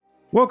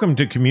Welcome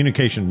to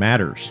Communication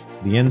Matters,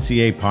 the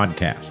NCA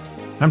podcast.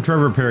 I'm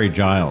Trevor Perry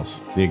Giles,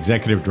 the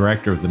Executive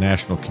Director of the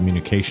National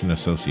Communication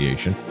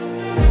Association.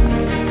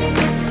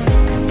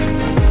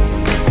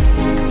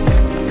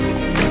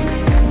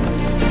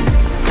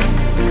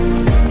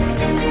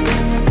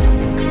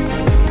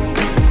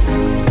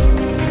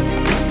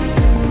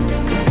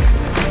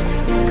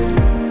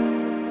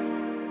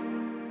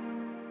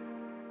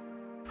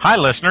 Hi,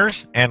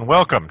 listeners, and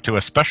welcome to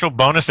a special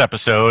bonus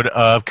episode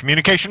of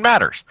Communication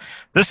Matters.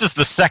 This is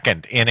the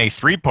second in a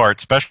three-part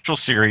special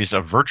series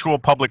of virtual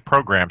public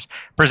programs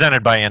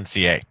presented by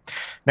NCA.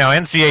 Now,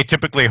 NCA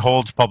typically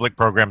holds public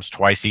programs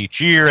twice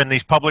each year, and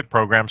these public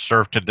programs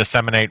serve to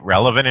disseminate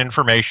relevant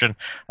information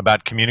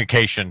about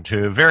communication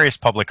to various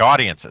public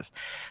audiences.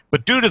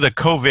 But due to the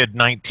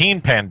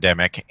COVID-19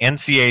 pandemic,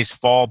 NCA's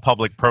fall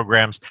public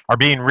programs are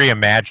being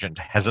reimagined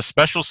as a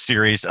special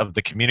series of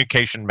the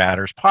Communication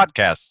Matters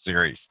podcast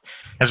series,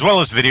 as well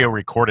as video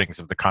recordings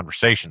of the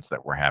conversations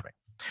that we're having.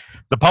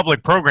 The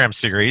public program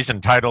series,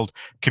 entitled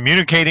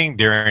Communicating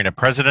During a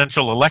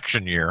Presidential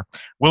Election Year,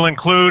 will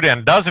include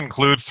and does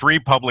include three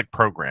public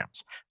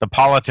programs: the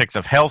politics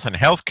of health and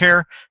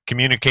healthcare,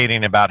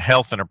 communicating about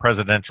health in a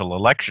presidential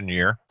election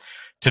year;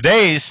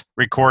 today's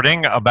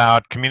recording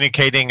about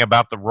communicating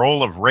about the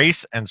role of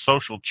race and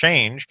social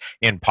change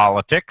in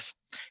politics;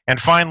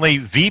 and finally,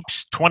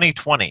 Veeps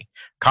 2020,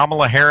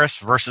 Kamala Harris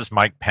versus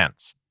Mike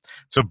Pence.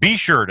 So be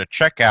sure to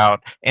check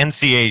out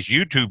NCA's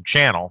YouTube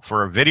channel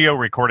for a video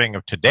recording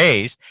of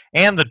today's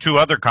and the two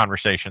other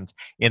conversations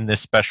in this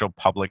special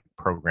public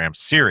program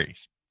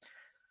series.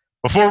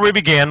 Before we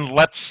begin,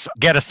 let's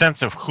get a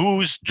sense of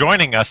who's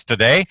joining us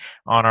today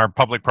on our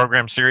public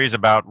program series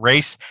about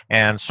race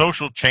and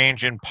social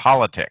change in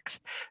politics.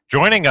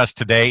 Joining us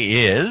today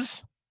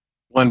is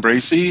Glenn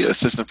Bracey,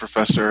 Assistant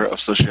Professor of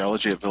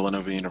Sociology at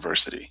Villanova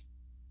University.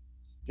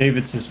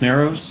 David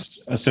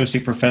Cisneros,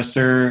 Associate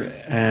Professor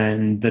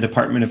in the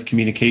Department of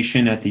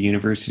Communication at the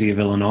University of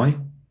Illinois.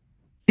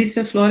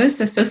 Lisa Flores,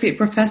 Associate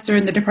Professor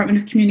in the Department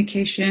of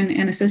Communication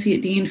and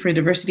Associate Dean for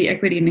Diversity,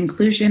 Equity, and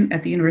Inclusion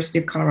at the University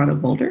of Colorado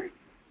Boulder.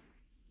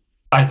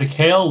 Isaac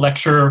Hale,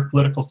 Lecturer of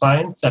Political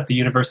Science at the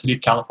University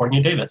of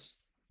California, Davis.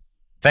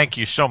 Thank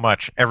you so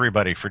much,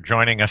 everybody, for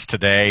joining us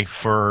today.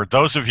 For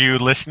those of you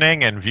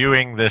listening and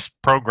viewing this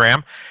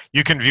program,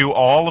 you can view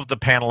all of the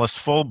panelists'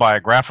 full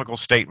biographical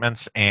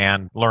statements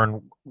and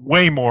learn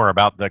way more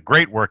about the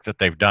great work that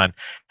they've done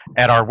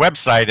at our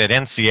website at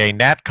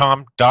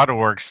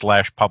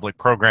ncanatcom.org/public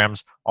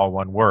programs, all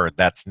one word.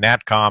 That's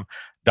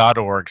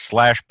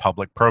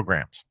natcom.org/public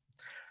programs.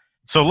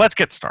 So let's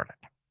get started.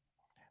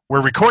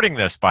 We're recording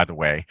this, by the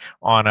way,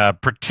 on a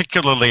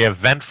particularly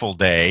eventful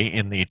day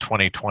in the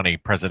 2020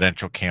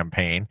 presidential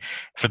campaign.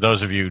 For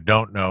those of you who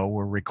don't know,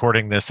 we're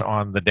recording this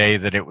on the day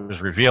that it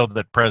was revealed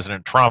that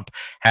President Trump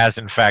has,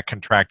 in fact,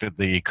 contracted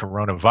the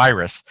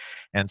coronavirus.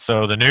 And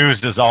so the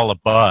news is all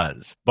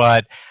abuzz.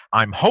 But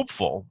I'm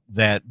hopeful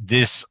that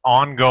this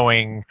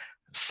ongoing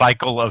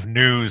cycle of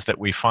news that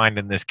we find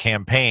in this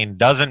campaign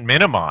doesn't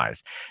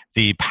minimize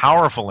the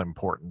powerful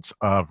importance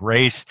of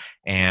race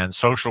and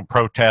social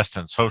protest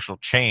and social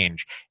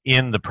change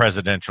in the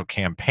presidential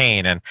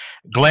campaign. And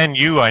Glenn,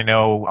 you, I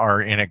know,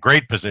 are in a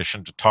great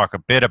position to talk a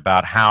bit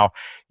about how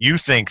you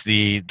think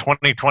the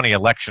 2020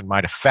 election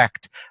might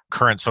affect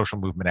current social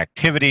movement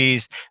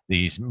activities,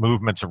 these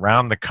movements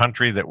around the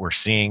country that we're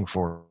seeing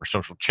for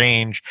social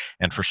change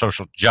and for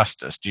social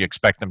justice. Do you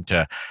expect them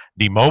to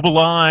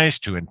demobilize,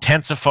 to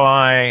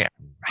intensify?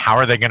 How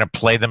are they going to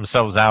play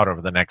themselves out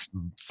over the next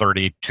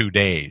 32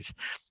 days?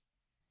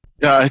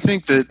 Yeah, I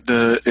think that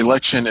the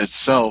election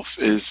itself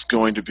is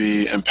going to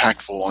be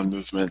impactful on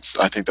movements.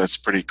 I think that's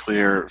pretty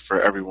clear for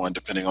everyone.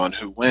 Depending on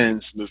who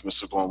wins,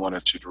 movements will go in one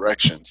of two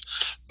directions.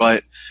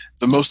 But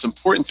the most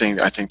important thing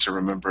I think to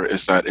remember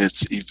is that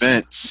it's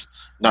events,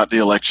 not the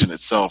election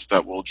itself,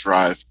 that will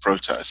drive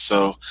protests.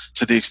 So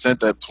to the extent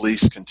that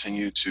police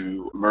continue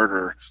to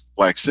murder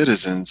Black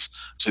citizens,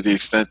 to the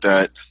extent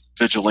that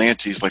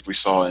vigilantes like we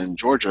saw in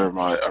Georgia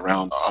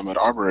around Ahmaud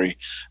Arbery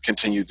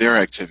continue their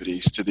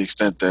activities, to the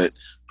extent that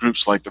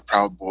groups like the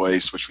Proud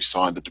Boys, which we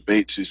saw in the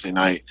debate Tuesday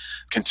night,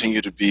 continue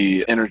to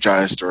be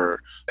energized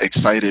or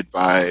excited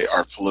by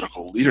our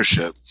political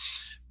leadership,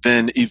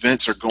 then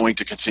events are going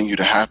to continue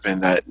to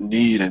happen that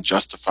need and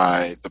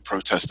justify the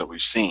protest that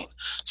we've seen.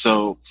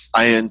 So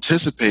I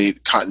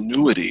anticipate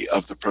continuity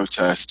of the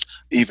protest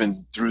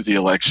even through the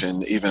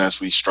election, even as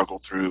we struggle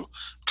through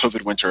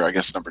COVID winter, I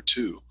guess, number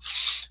 2.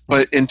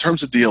 But in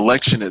terms of the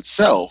election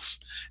itself,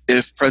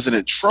 if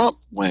President Trump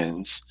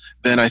wins,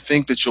 then I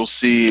think that you'll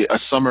see a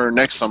summer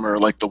next summer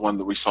like the one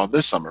that we saw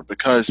this summer,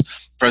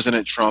 because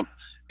President Trump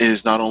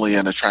is not only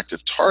an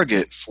attractive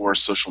target for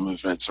social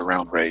movements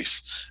around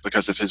race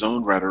because of his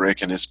own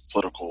rhetoric and his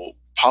political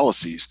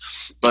policies,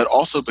 but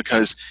also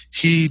because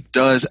he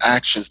does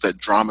actions that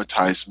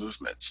dramatize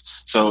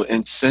movements. So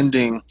in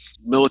sending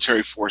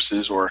military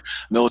forces or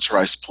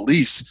militarized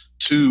police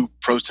to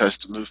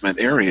protest movement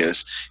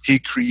areas, he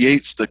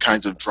creates the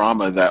kinds of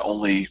drama that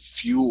only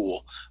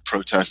fuel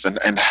protests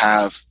and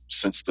have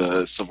since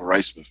the civil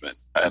rights movement,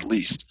 at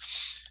least.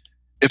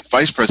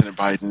 Vice President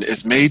Biden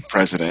is made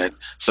president,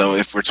 so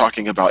if we're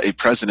talking about a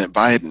President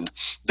Biden,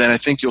 then I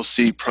think you'll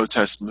see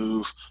protests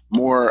move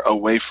more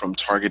away from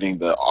targeting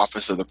the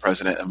office of the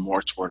president and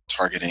more toward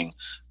targeting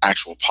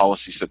actual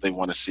policies that they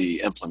want to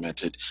see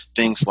implemented.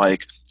 Things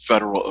like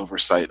federal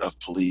oversight of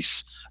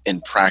police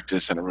in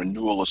practice and a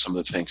renewal of some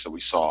of the things that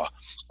we saw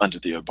under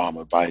the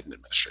Obama-Biden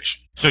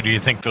administration. So do you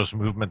think those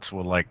movements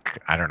will,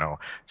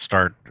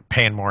 start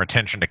paying more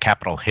attention to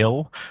Capitol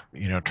Hill,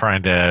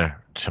 trying to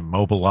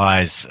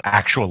mobilize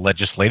actual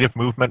legislative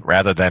movement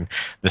rather than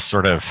this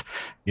sort of,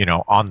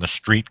 on the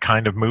street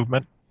kind of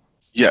movement?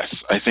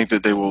 Yes, I think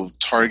that they will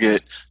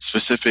target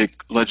specific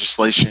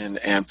legislation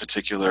and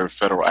particular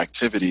federal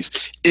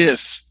activities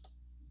if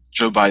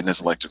Joe Biden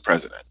is elected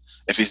president.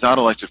 If he's not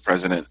elected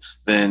president,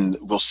 then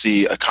we'll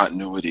see a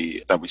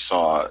continuity that we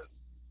saw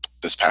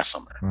this past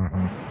summer.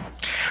 Mm-hmm.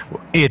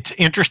 It's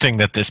interesting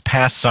that this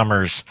past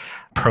summer's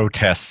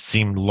protests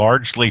seemed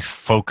largely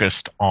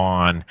focused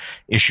on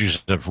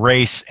issues of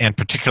race and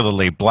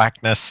particularly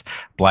blackness,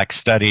 black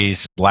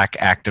studies, black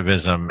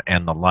activism,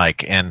 and the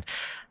like. And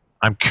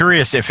I'm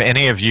curious if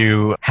any of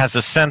you has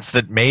a sense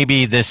that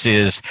maybe this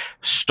is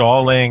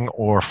stalling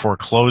or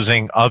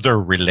foreclosing other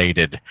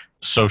related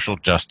social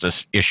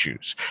justice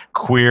issues,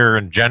 queer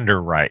and gender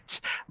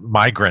rights,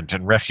 migrant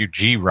and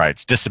refugee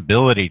rights,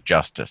 disability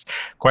justice,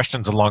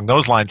 questions along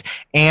those lines.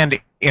 And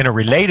in a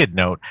related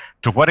note,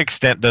 to what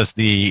extent does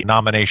the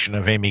nomination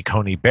of Amy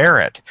Coney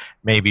Barrett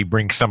maybe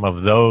bring some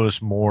of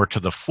those more to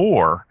the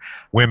fore,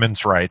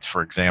 women's rights,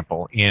 for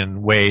example,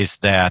 in ways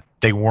that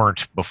they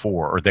weren't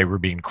before, or they were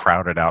being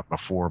crowded out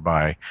before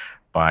by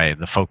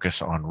the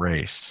focus on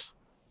race?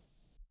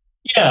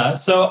 Yeah,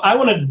 so I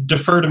want to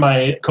defer to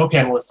my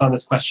co-panelists on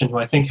this question, who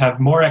I think have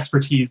more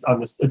expertise on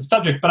this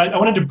subject, but I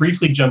wanted to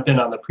briefly jump in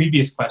on the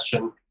previous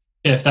question,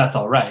 if that's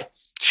all right.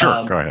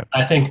 Sure, go ahead.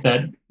 I think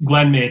that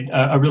Glenn made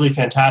a really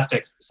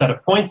fantastic set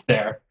of points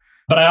there,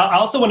 but I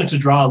also wanted to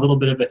draw a little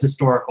bit of a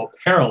historical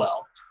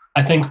parallel.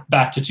 I think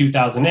back to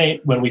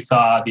 2008, when we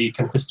saw the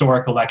kind of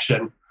historic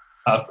election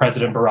of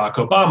President Barack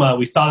Obama,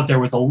 we saw that there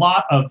was a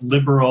lot of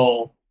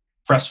liberal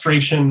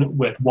frustration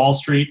with Wall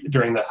Street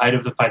during the height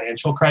of the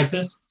financial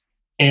crisis.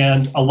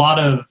 And a lot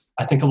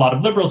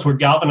of liberals were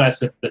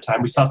galvanized at the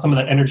time. We saw some of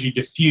that energy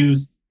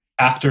diffuse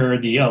after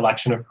the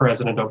election of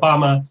President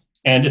Obama.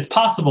 And it's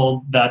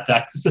possible that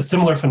a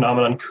similar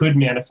phenomenon could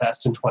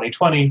manifest in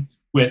 2020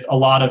 with a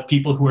lot of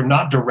people who are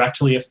not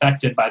directly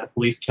affected by the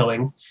police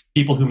killings,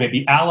 people who may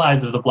be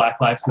allies of the Black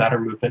Lives Matter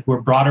movement, who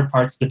are broader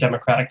parts of the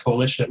Democratic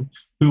coalition,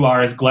 who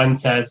are, as Glenn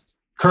says,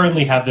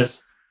 currently have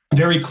this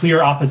very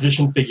clear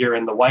opposition figure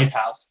in the White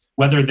House.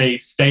 Whether they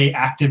stay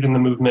active in the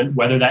movement,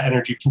 whether that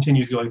energy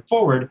continues going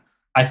forward,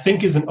 I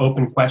think is an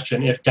open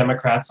question if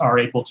Democrats are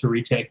able to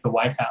retake the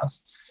White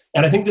House.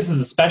 And I think this is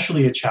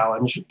especially a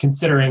challenge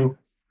considering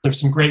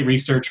there's some great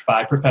research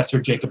by Professor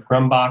Jacob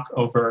Grumbach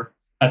over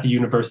at the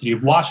University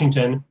of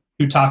Washington,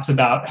 who talks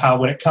about how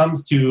when it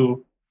comes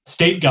to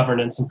state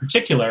governance in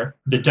particular,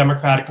 the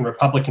Democratic and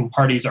Republican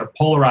parties are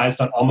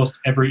polarized on almost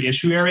every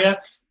issue area,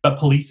 but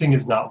policing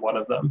is not one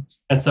of them.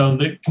 And so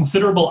the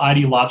considerable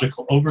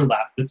ideological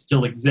overlap that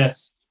still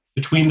exists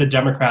between the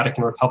Democratic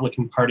and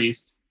Republican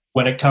parties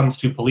when it comes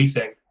to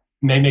policing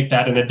may make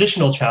that an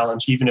additional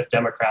challenge, even if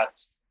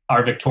Democrats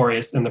are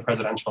victorious in the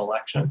presidential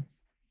election.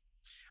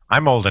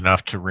 I'm old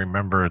enough to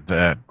remember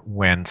that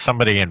when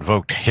somebody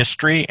invoked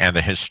history and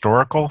a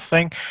historical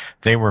thing,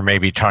 they were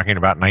maybe talking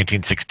about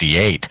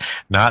 1968,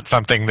 not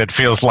something that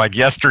feels like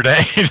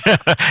yesterday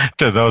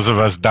to those of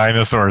us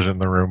dinosaurs in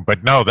the room.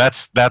 But no,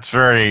 that's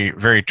very,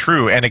 very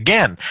true. And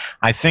again,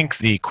 I think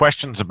the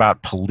questions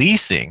about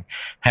policing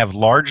have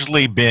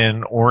largely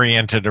been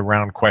oriented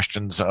around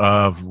questions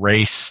of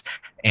race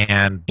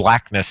and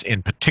blackness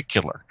in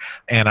particular.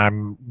 And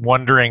I'm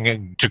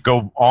wondering, to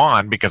go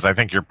on, because I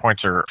think your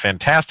points are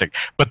fantastic,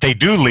 but they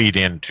do lead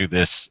into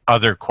this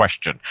other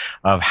question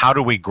of how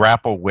do we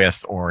grapple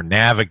with or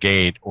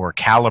navigate or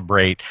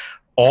calibrate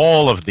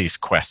all of these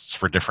quests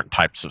for different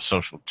types of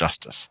social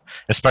justice,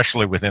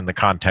 especially within the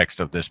context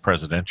of this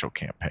presidential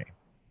campaign?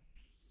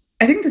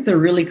 I think that's a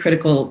really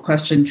critical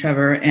question,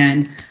 Trevor.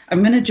 And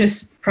I'm going to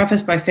just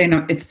preface by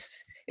saying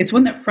it's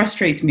one that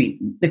frustrates me,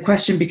 the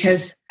question,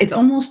 because it's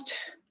almost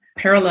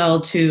parallel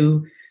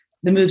to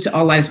the move to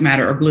All Lives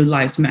Matter or Blue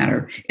Lives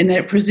Matter, in that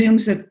it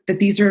presumes that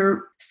these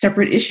are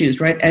separate issues,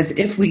 right? As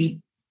if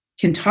we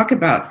can talk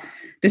about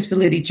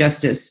disability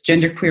justice,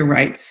 genderqueer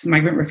rights,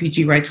 migrant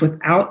refugee rights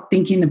without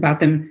thinking about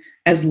them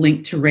as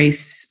linked to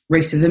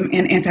racism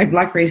and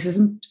anti-Black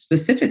racism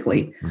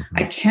specifically. Mm-hmm.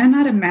 I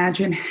cannot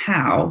imagine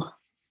how,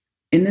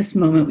 in this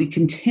moment, we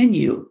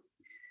continue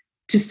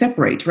to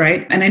separate,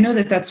 right? And I know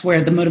that that's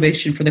where the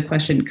motivation for the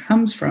question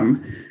comes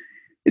from.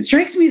 It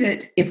strikes me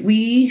that if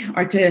we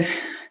are to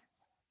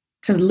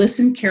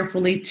listen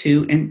carefully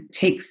to and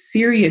take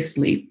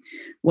seriously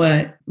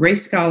what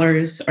race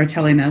scholars are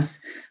telling us,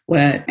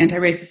 what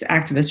anti-racist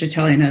activists are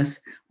telling us,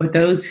 what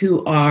those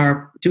who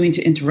are doing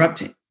to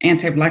interrupt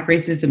anti-Black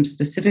racism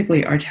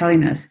specifically are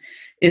telling us,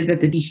 is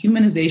that the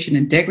dehumanization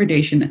and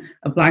degradation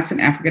of Blacks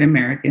and African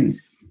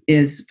Americans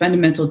is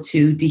fundamental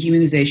to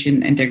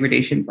dehumanization and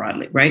degradation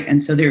broadly, right?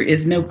 And so there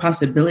is no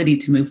possibility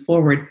to move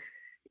forward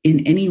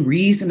in any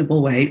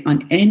reasonable way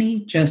on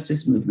any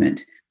justice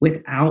movement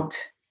without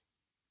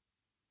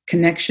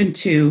connection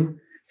to,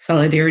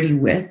 solidarity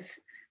with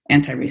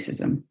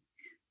anti-racism.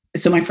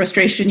 So my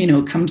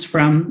frustration, comes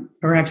from,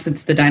 perhaps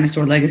it's the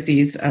dinosaur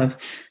legacies of,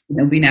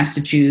 being asked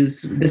to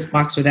choose this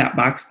box or that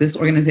box, this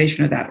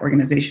organization or that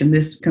organization,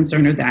 this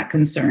concern or that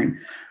concern,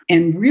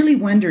 and really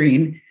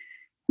wondering,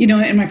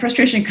 and my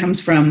frustration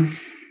comes from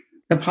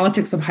the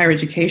politics of higher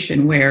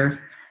education, where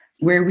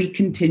we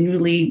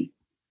continually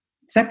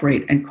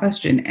separate and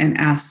question and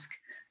ask,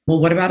 well,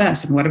 what about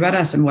us? And what about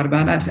us? And what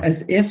about us?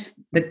 As if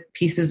the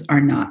pieces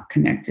are not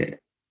connected.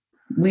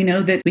 We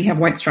know that we have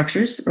white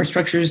structures or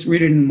structures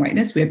rooted in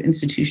whiteness. We have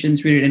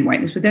institutions rooted in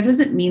whiteness, but that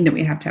doesn't mean that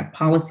we have to have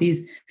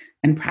policies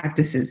and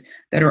practices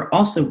that are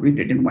also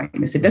rooted in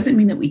whiteness. It doesn't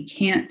mean that we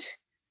can't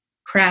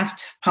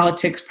craft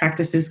politics,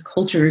 practices,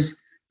 cultures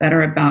that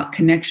are about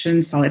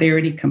connection,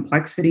 solidarity,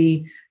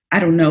 complexity. I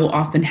don't know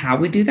often how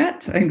we do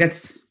that. I think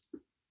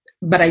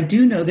but I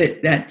do know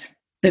that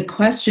the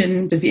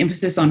question, does the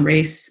emphasis on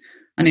race,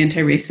 on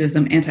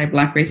anti-racism,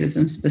 anti-Black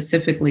racism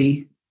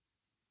specifically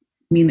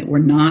mean that we're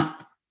not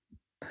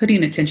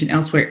putting attention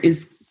elsewhere,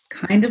 is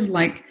kind of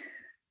like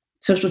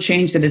social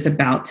change that is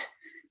about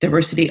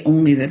diversity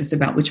only, that is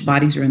about which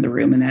bodies are in the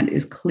room. And that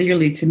is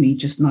clearly, to me,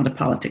 just not a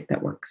politic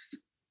that works.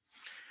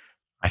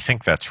 I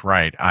think that's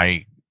right.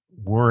 I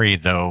worry,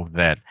 though,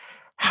 that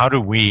how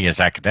do we as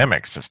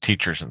academics, as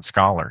teachers and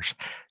scholars,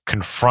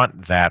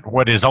 confront that,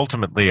 what is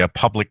ultimately a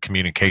public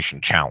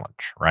communication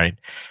challenge, right?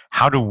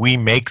 How do we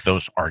make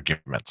those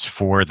arguments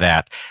for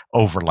that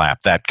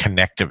overlap, that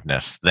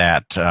connectiveness,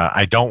 that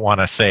I don't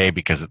want to say,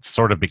 because it's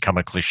sort of become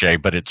a cliche,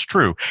 but it's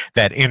true,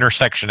 that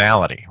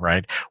intersectionality,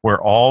 right?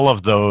 Where all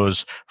of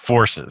those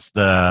forces,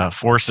 the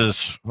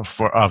forces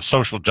of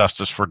social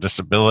justice for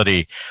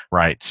disability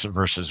rights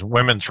versus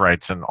women's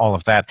rights and all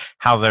of that,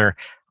 how they're,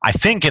 I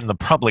think in the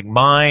public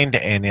mind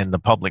and in the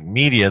public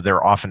media,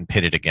 they're often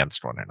pitted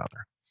against one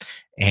another.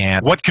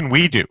 And what can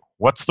we do?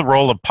 What's the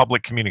role of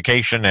public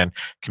communication and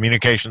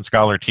communication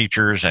scholar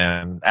teachers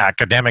and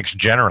academics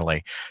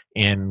generally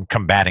in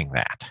combating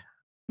that?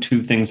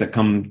 Two things that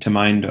come to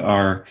mind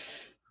are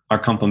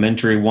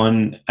complementary.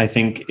 One, I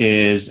think,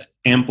 is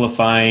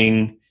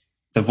amplifying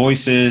the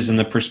voices and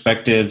the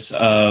perspectives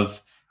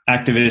of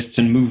activists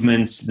and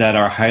movements that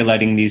are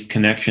highlighting these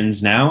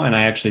connections now. And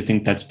I actually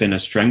think that's been a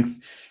strength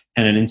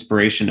and an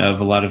inspiration of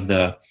a lot of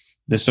the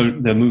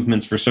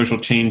movements for social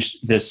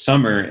change this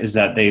summer, is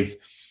that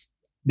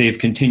they've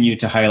continued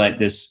to highlight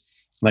this,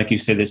 like you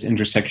say, this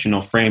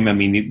intersectional frame. I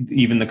mean,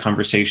 even the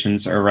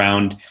conversations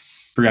around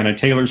Breonna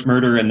Taylor's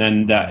murder, and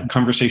then that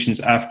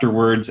conversations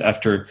afterwards,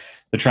 after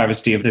the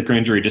travesty of the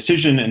grand jury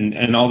decision,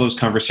 and all those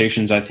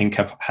conversations, I think,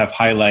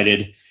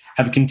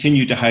 have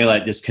continued to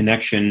highlight this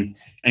connection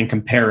and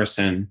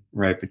comparison,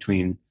 right,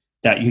 between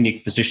that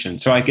unique position.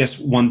 So I guess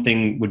one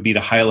thing would be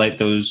to highlight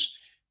those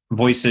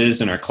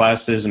voices in our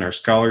classes and our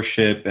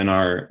scholarship and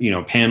our,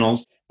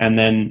 panels. And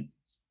then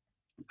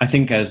I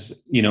think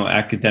as,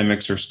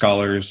 academics or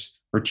scholars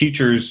or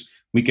teachers,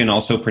 we can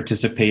also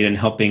participate in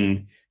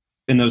helping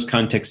in those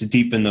contexts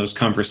deepen those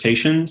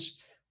conversations.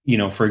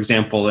 For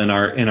example, in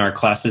our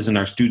classes and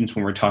our students,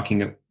 when we're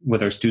talking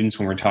with our students,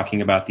 when we're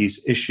talking about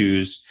these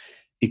issues,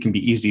 it can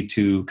be easy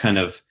to kind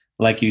of,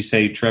 like you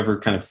say, Trevor,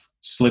 kind of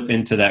slip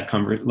into that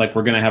like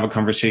we're going to have a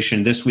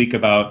conversation this week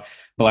about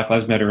Black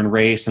Lives Matter and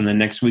race, and then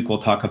next week we'll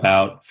talk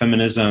about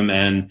feminism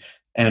and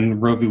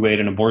Roe v. Wade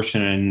and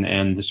abortion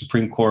and the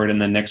Supreme Court,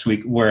 and then next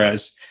week,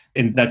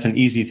 and that's an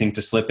easy thing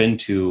to slip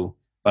into,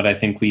 but I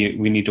think we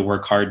need to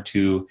work hard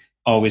to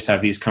always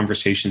have these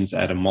conversations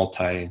at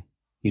a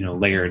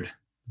layered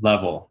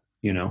level,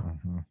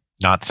 Mm-hmm.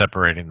 Not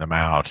separating them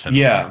out and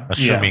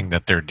assuming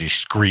that they're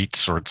discrete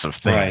sorts of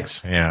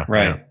things. Right. Yeah.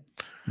 Right.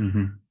 Yeah.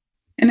 Mm-hmm.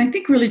 And I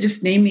think really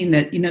just naming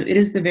that, it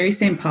is the very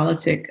same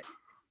politic,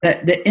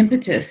 that the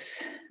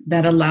impetus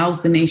that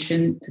allows the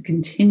nation to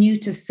continue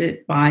to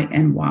sit by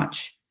and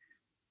watch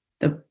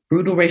the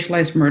brutal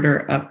racialized murder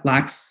of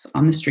Blacks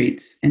on the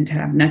streets and to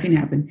have nothing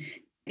happen.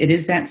 It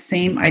is that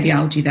same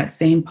ideology, that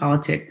same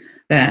politic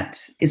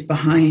that is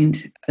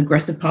behind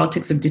aggressive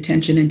politics of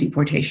detention and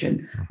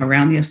deportation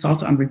around the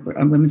assault on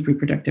women's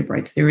reproductive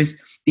rights. There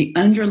is the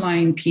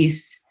underlying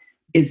piece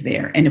is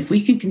there. And if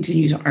we can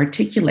continue to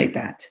articulate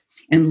that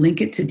and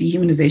link it to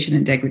dehumanization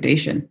and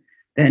degradation,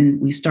 then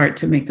we start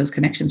to make those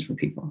connections for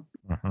people.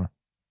 Mm-hmm.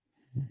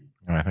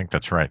 I think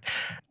that's right.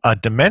 A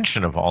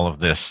dimension of all of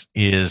this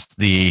is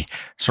the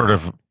sort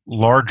of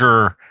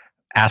larger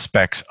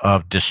aspects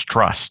of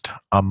distrust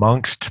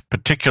amongst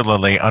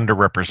particularly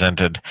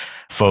underrepresented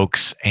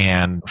folks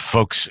and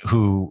folks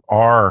who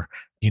are,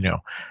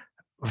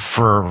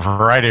 for a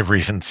variety of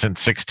reasons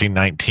since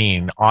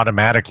 1619,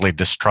 automatically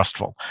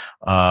distrustful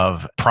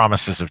of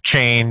promises of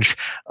change,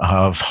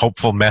 of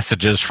hopeful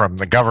messages from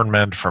the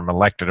government, from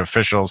elected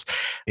officials.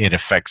 It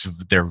affects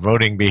their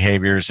voting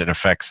behaviors. It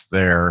affects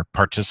their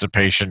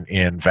participation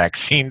in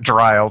vaccine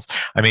trials.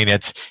 I mean,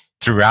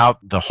 throughout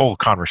the whole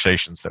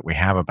conversations that we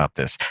have about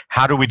this.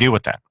 How do we deal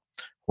with that?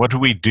 What do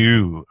we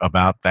do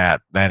about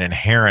that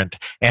inherent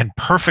and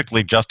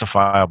perfectly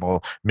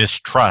justifiable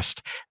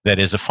mistrust that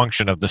is a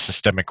function of the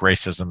systemic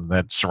racism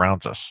that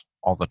surrounds us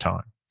all the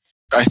time?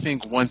 I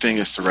think one thing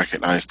is to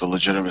recognize the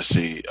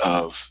legitimacy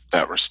of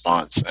that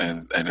response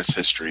and its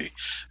history,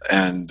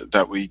 and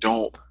that we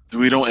don't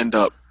end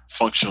up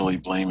functionally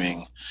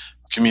blaming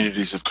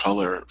communities of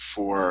color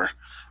for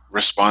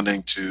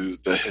responding to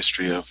the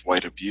history of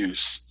white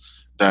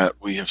abuse that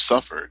we have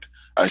suffered.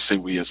 I say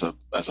we as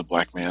a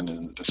black man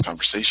in this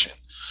conversation.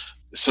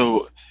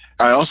 So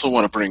I also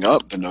want to bring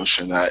up the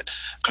notion that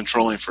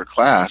controlling for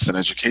class and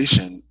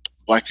education,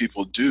 black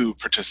people do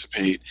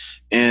participate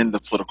in the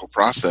political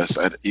process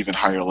at even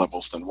higher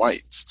levels than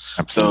whites.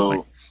 Absolutely.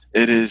 So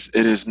it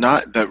is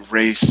not that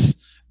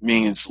race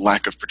means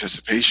lack of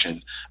participation.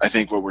 I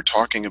think what we're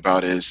talking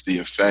about is the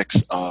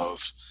effects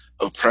of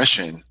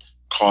oppression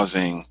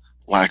causing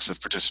lacks of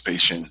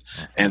participation.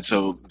 And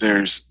so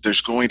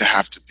there's going to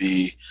have to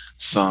be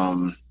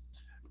some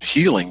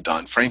healing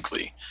done,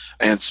 frankly,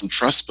 and some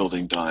trust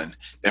building done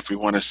if we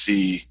want to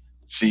see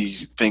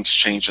these things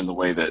change in the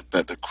way that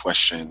the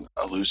question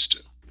alludes to.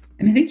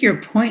 And I think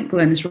your point,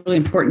 Glenn, is really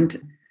important.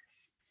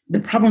 The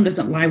problem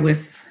doesn't lie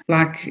with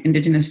Black,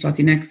 Indigenous,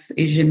 Latinx,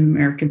 Asian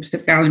American,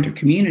 Pacific Islander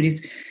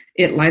communities.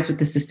 It lies with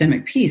the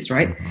systemic piece,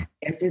 right? Mm-hmm.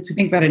 As we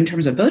think about it in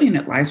terms of voting,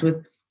 it lies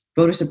with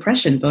voter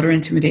suppression, voter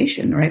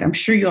intimidation, right? I'm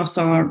sure you all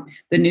saw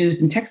the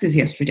news in Texas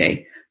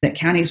yesterday that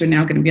counties are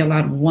now going to be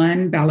allowed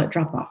one ballot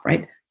drop-off,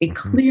 right? A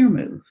clear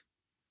move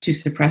to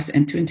suppress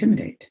and to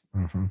intimidate.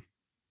 Mm-hmm.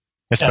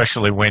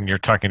 Especially when you're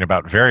talking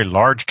about very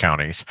large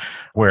counties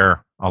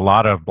where a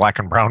lot of Black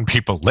and brown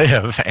people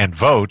live and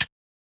vote.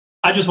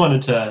 I just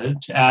wanted to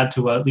add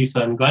to what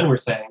Lisa and Glenn were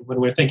saying.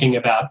 When we're thinking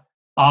about,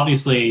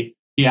 obviously,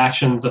 the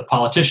actions of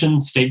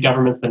politicians, state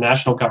governments, the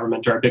national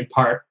government are a big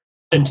part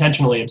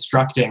intentionally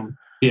obstructing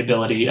the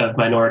ability of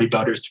minority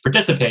voters to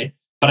participate.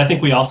 But I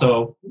think we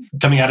also,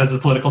 coming out as a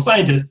political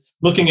scientist,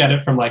 looking at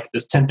it from like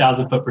this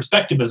 10,000 foot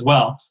perspective as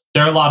well,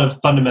 there are a lot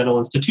of fundamental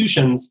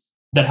institutions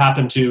that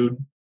happen to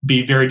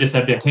be very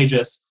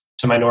disadvantageous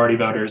to minority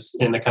voters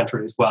in the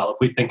country as well. If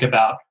we think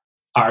about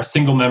our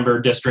single member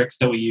districts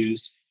that we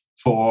use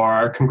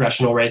for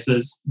congressional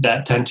races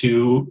that tend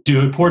to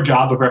do a poor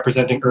job of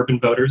representing urban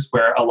voters,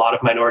 where a lot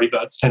of minority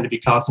votes tend to be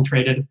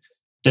concentrated,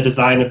 the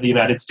design of the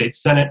United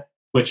States Senate,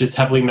 which is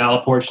heavily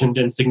malapportioned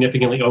and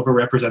significantly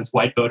overrepresents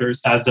white voters,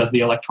 as does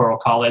the Electoral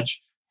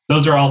College.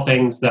 Those are all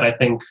things that I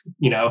think,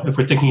 if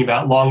we're thinking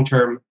about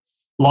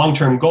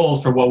long-term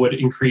goals for what would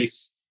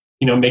increase,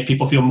 make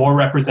people feel more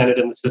represented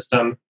in the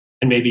system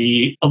and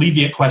maybe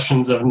alleviate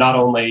questions of not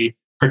only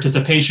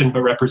participation,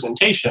 but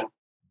representation,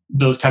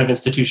 those kind of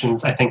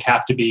institutions, I think,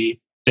 have to be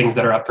things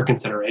that are up for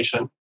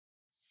consideration.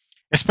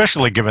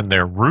 Especially given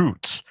their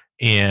roots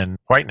in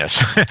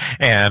whiteness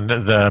and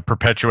the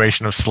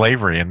perpetuation of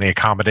slavery and the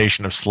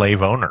accommodation of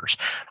slave owners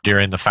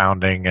during the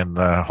founding and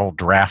the whole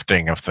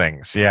drafting of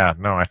things. Yeah,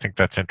 no, I think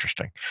that's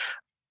interesting.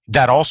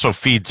 That also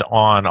feeds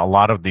on a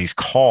lot of these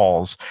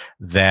calls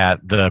that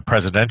the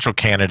presidential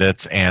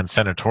candidates and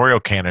senatorial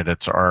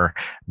candidates are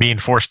being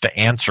forced to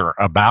answer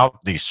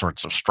about these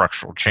sorts of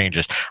structural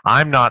changes.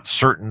 I'm not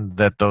certain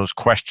that those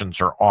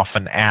questions are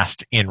often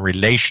asked in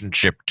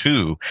relationship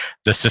to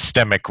the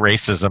systemic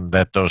racism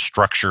that those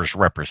structures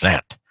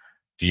represent.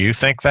 Do you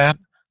think that?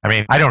 I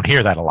mean, I don't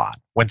hear that a lot.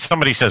 When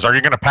somebody says, "Are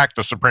you going to pack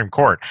the Supreme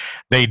Court?"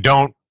 they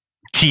don't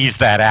tease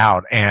that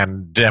out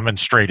and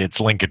demonstrate its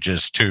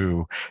linkages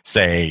to,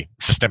 say,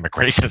 systemic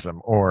racism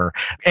or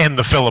end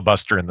the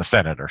filibuster in the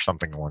Senate or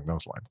something along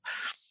those lines.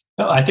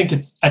 No, I think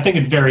it's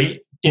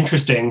very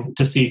interesting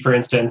to see, for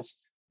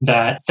instance,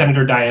 that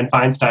Senator Dianne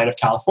Feinstein of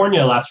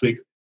California last week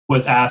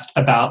was asked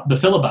about the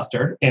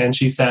filibuster, and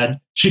she said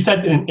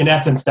in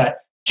essence that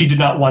she did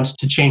not want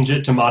to change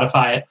it, to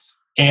modify it.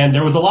 And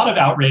there was a lot of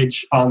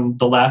outrage on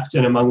the left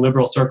and among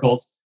liberal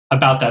circles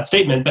about that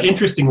statement. But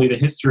interestingly, the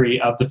history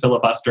of the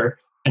filibuster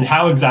and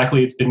how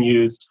exactly it's been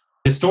used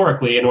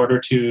historically in order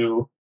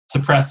to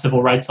suppress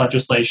civil rights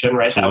legislation,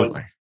 right?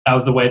 Absolutely. That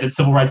was the way that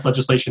civil rights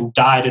legislation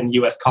died in the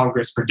US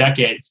Congress for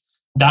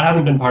decades. That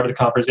hasn't been part of the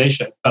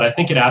conversation, but I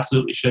think it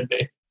absolutely should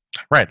be.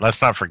 Right.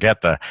 Let's not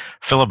forget the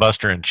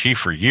filibuster in chief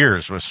for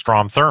years was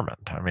Strom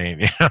Thurmond. I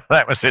mean,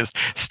 that was his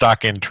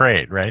stock in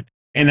trade, right?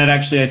 And that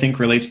actually, I think,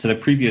 relates to the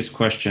previous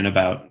question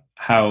about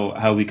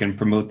how we can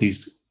promote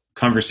these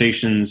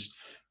conversations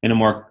in a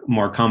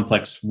more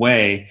complex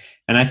way.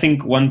 And I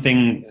think one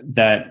thing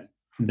that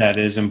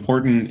is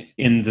important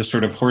in the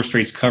sort of horse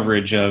race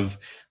coverage of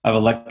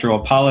electoral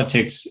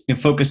politics, it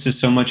focuses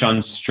so much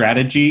on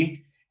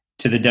strategy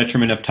to the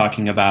detriment of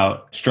talking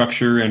about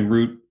structure and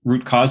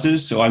root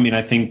causes. So I mean,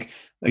 I think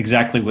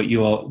exactly what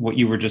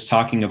you were just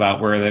talking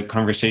about, where the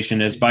conversation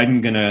is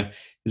Biden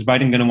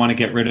gonna want to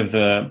get rid of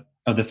the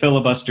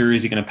filibuster?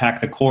 Is he going to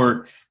pack the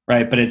court?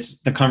 Right. But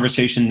it's the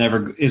conversation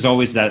never is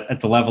always that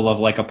at the level of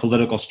like a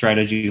political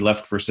strategy,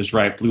 left versus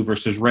right, blue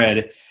versus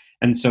red.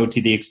 And so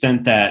to the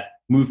extent that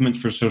movements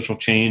for social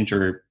change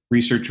or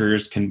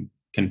researchers can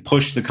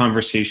push the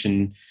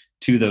conversation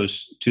to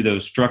those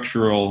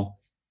structural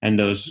and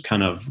those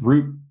kind of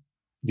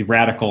the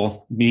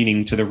radical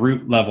meaning to the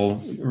root level,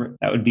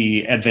 that would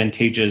be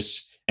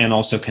advantageous and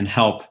also can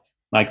help.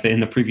 Like in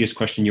the previous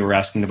question you were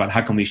asking about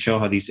how can we show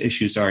how these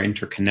issues are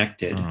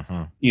interconnected?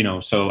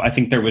 So I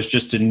think there was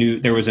a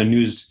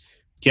news,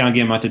 Keeanga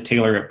Yamahtta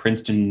Taylor at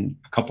Princeton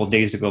a couple of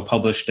days ago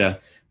published an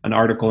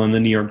article in the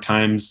New York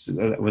Times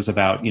that was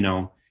about,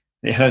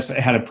 it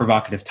had a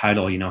provocative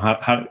title,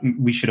 how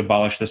we should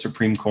abolish the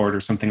Supreme Court or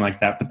something like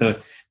that. But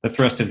the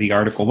thrust of the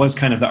article was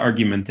kind of the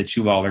argument that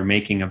you all are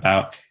making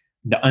about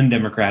the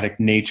undemocratic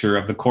nature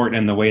of the court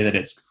and the way that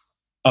it's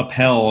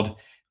upheld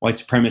white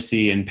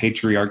supremacy and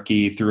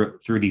patriarchy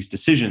through these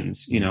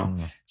decisions,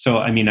 So,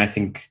 I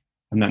think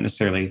I'm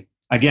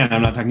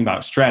not talking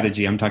about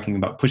strategy. I'm talking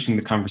about pushing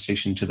the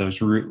conversation to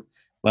those root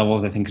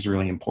levels, I think is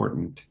really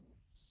important.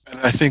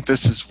 And I think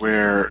this is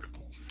where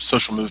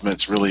social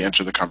movements really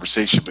enter the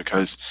conversation,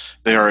 because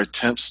they are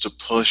attempts to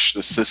push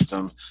the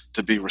system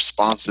to be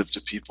responsive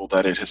to people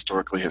that it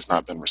historically has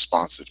not been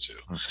responsive to.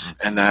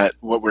 And that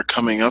what we're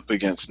coming up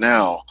against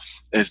now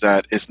is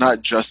that it's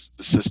not just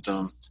the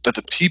system, that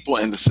the people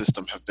in the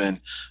system have been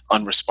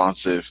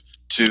unresponsive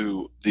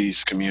to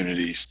these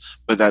communities,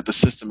 but that the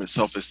system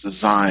itself is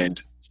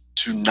designed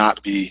to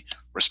not be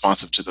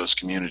responsive to those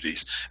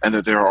communities. And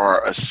that there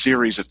are a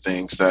series of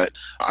things that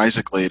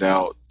Isaac laid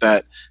out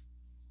that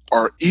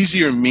are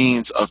easier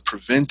means of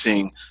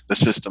preventing the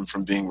system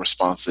from being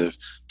responsive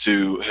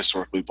to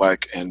historically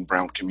Black and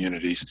brown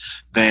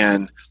communities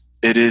than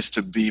it is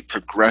to be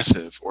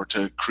progressive or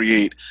to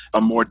create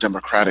a more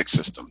democratic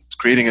system.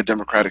 Creating a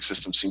democratic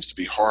system seems to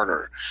be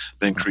harder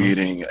than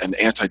creating an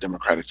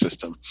anti-democratic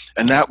system.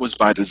 And that was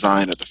by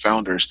design of the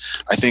founders.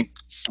 I think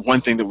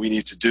one thing that we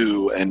need to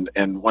do, and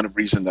one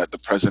reason that the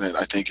president,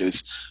 I think,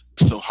 is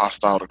so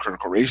hostile to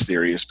critical race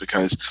theory is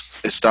because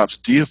it stops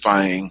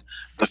deifying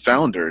the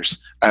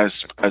founders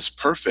as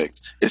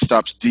perfect. It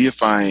stops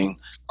deifying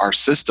our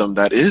system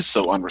that is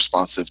so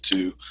unresponsive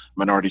to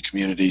minority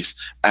communities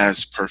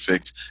as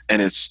perfect.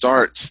 And it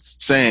starts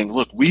saying,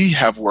 look, we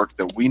have work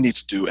that we need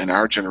to do in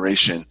our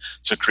generation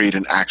to create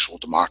an actual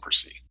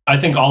democracy. I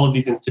think all of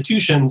these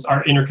institutions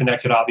are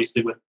interconnected,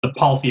 obviously, with the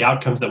policy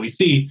outcomes that we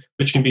see,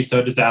 which can be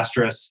so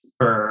disastrous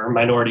for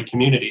minority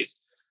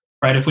communities.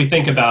 Right? If we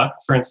think about,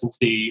 for instance,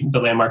 the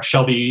landmark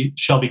Shelby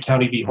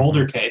County v.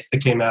 Holder case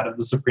that came out of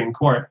the Supreme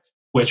Court,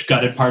 which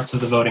gutted parts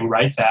of the Voting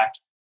Rights Act,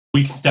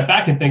 we can step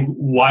back and think,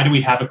 why do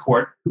we have a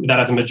court that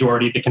has a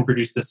majority that can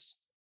produce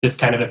this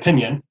kind of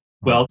opinion?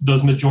 Well,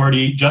 those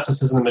majority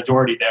justices in the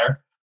majority there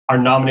are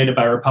nominated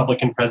by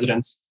Republican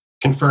presidents,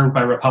 confirmed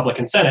by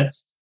Republican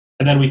senates.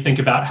 And then we think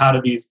about, how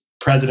do these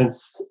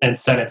presidents and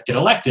senates get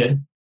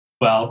elected?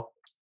 Well,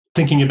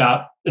 thinking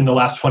about in the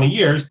last 20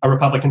 years, a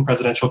Republican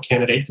presidential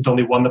candidate has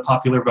only won the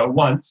popular vote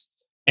once.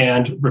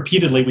 And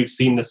repeatedly, we've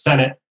seen the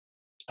Senate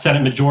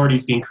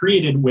majorities being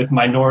created with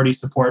minority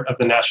support of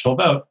the national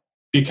vote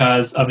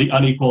because of the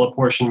unequal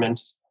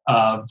apportionment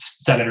of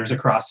senators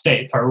across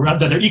states, or that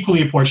they're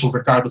equally apportioned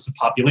regardless of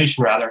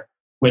population, rather,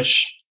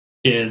 which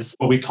is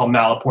what we call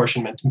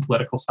malapportionment in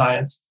political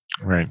science.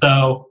 Right.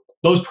 So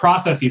those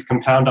processes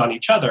compound on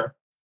each other,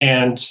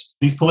 and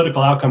these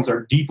political outcomes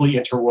are deeply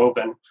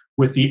interwoven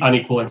with the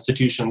unequal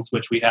institutions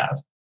which we have.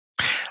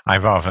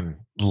 I've often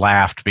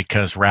laughed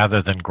because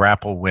rather than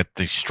grapple with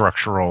the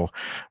structural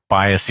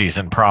biases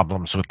and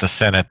problems with the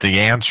Senate, the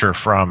answer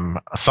from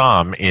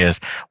some is,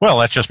 well,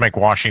 let's just make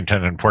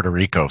Washington and Puerto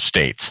Rico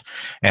states,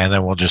 and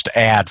then we'll just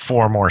add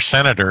 4 more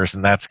senators,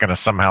 and that's going to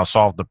somehow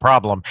solve the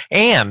problem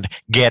and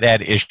get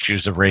at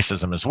issues of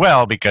racism as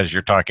well, because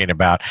you're talking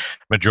about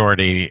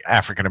majority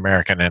African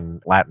American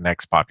and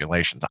Latinx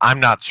populations. I'm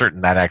not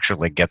certain that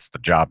actually gets the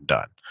job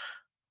done.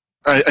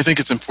 I think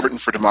it's important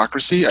for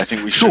democracy. I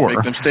think we should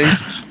make them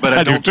states, but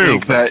I don't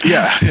think that.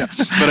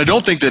 But I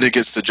don't think that it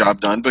gets the job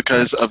done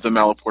because of the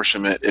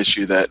malapportionment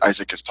issue that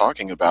Isaac is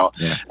talking about.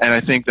 Yeah. And I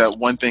think that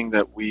one thing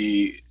that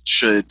we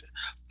should,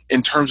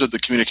 in terms of the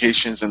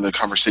communications and the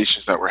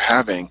conversations that we're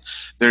having,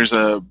 there's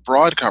a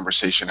broad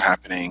conversation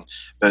happening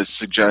that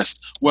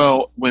suggests,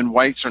 well, when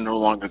whites are no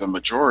longer the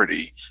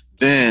majority,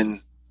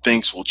 then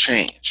things will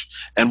change.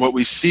 And what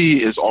we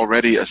see is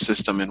already a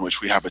system in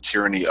which we have a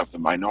tyranny of the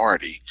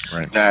minority,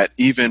 right. That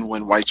even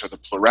when whites are the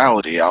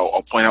plurality,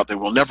 I'll point out they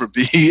will never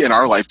be in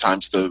our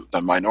lifetimes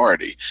the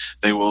minority.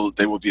 They will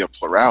be a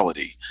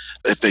plurality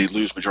if they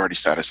lose majority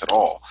status at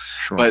all.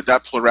 Sure. But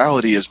that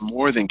plurality is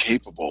more than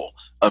capable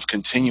of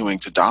continuing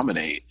to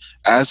dominate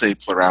as a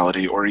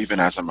plurality or even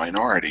as a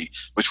minority,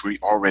 which we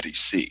already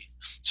see.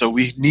 So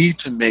we need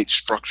to make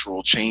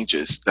structural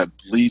changes that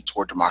lead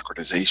toward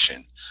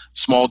democratization,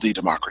 small d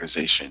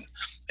democratization,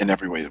 in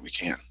every way that we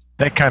can.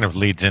 That kind of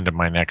leads into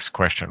my next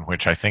question,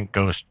 which I think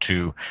goes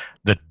to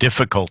the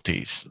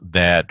difficulties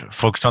that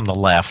folks on the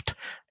left,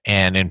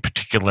 and in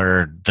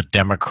particular the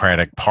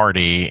Democratic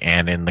Party,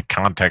 and in the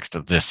context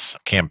of this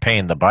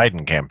campaign, the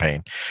Biden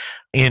campaign,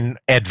 in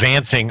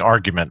advancing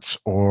arguments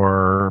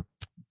or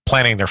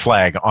planting their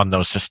flag on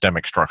those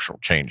systemic structural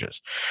changes.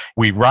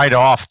 We write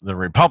off the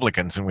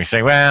Republicans and we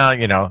say,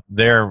 well,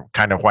 they're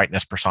kind of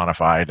whiteness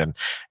personified,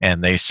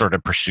 and they sort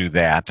of pursue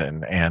that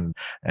and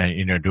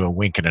do a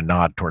wink and a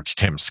nod towards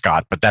Tim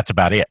Scott, but that's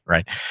about it,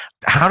 right?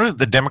 How do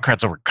the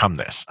Democrats overcome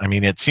this? I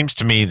mean, it seems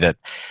to me that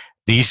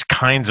these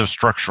kinds of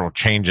structural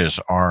changes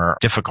are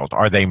difficult.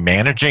 Are they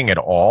managing at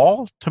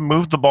all to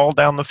move the ball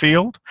down the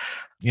field?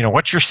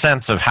 What's your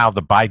sense of how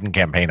the Biden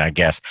campaign, I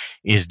guess,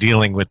 is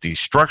dealing with these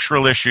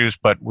structural issues,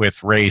 but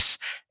with race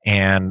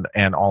and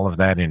all of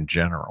that in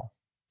general?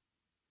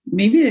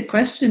 Maybe the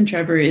question,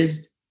 Trevor,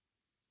 is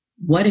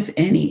what, if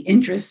any,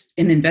 interest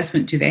in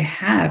investment do they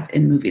have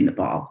in moving the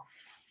ball?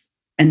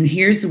 And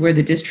here's where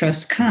the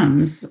distrust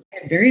comes.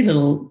 I have very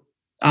little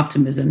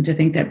optimism to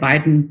think that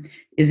Biden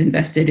is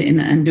invested in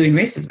undoing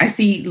racism. I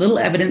see little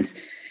evidence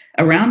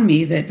around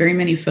me that very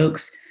many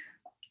folks,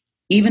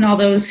 even all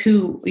those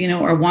who,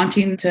 are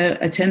wanting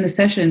to attend the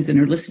sessions and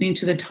are listening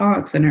to the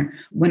talks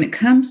when it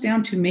comes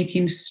down to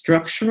making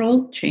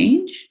structural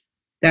change,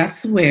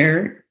 that's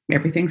where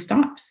everything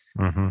stops.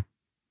 Mm-hmm.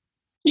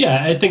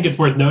 Yeah, I think it's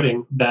worth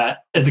noting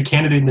that as a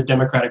candidate in the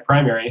Democratic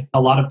primary,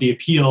 a lot of the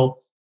appeal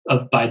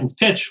of Biden's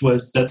pitch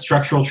was that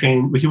structural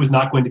change, he was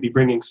not going to be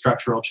bringing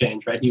structural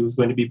change, right? He was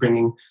going to be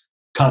bringing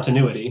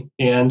continuity.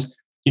 And,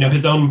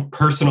 his own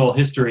personal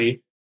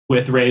history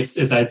with race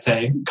is, I'd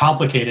say,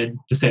 complicated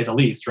to say the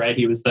least, right?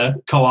 He was the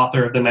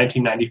co-author of the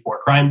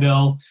 1994 crime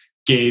bill,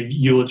 gave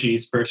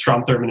eulogies for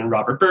Strom Thurmond and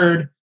Robert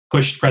Byrd,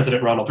 pushed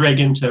President Ronald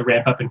Reagan to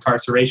ramp up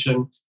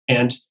incarceration,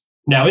 and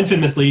now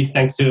infamously,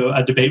 thanks to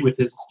a debate with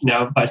his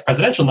now vice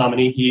presidential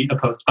nominee, he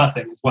opposed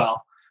busing as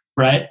well,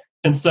 right?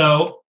 And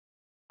so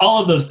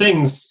all of those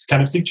things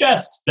kind of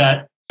suggest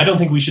that I don't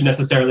think we should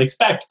necessarily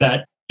expect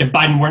that if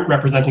Biden weren't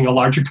representing a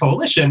larger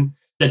coalition,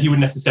 that he would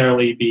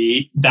necessarily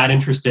be that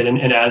interested in,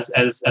 and as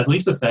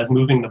Lisa says,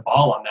 moving the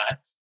ball on that.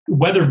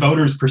 Whether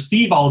voters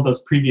perceive all of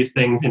those previous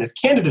things in his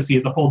candidacy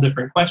is a whole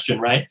different question,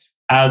 right?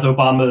 As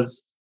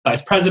Obama's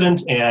vice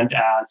president and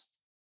as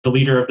the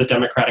leader of the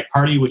Democratic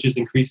Party, which is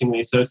increasingly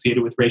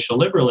associated with racial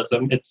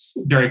liberalism, it's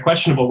very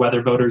questionable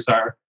whether voters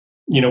are,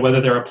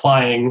 whether they're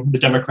applying the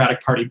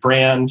Democratic Party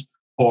brand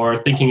or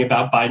thinking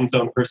about Biden's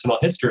own personal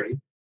history.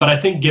 But I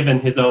think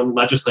given his own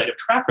legislative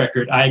track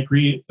record, I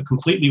agree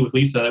completely with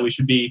Lisa that we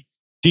should be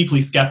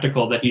deeply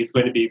skeptical that he's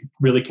going to be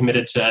really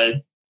committed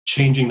to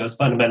changing those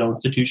fundamental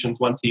institutions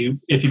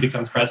if he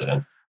becomes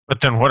president. But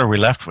then what are we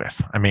left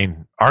with? I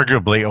mean,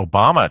 arguably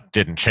Obama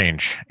didn't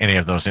change any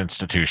of those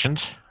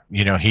institutions.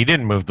 He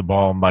didn't move the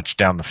ball much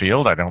down the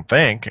field, I don't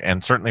think,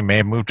 and certainly may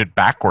have moved it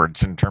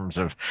backwards in terms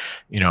of,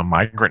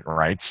 migrant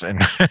rights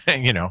and,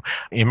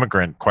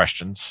 immigrant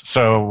questions.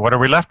 So what are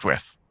we left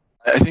with?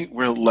 I think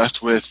we're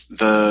left with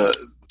the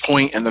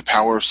point and the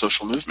power of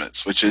social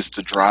movements, which is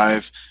to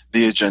drive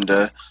the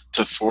agenda,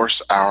 to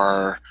force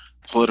our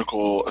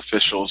political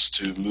officials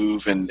to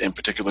move in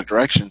particular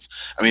directions.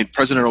 I mean,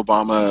 President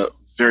Obama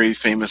very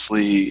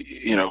famously,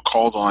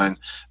 called on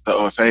the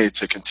OFA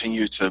to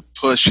continue to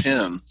push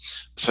him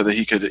so that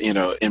he could,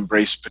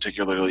 embrace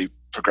particularly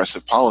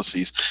progressive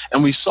policies.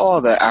 And we saw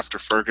that after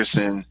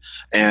Ferguson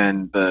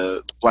and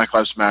the Black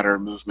Lives Matter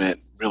movement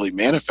really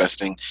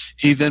manifesting,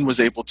 he then was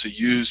able to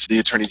use the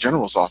Attorney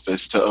General's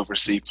office to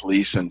oversee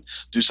police and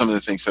do some of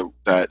the things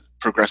that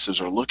progressives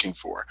are looking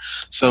for.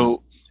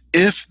 So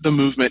if the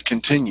movement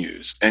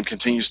continues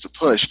to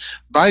push,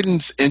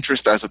 Biden's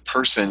interests as a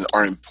person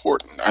are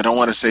important. I don't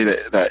want to say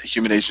that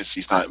human agency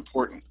is not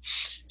important.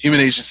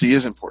 Human agency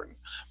is important,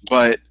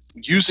 but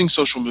using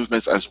social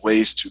movements as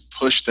ways to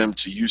push them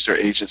to use their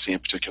agency in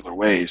particular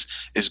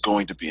ways is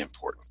going to be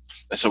important.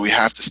 And so we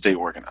have to stay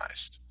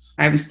organized.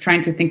 I was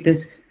trying to think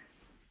this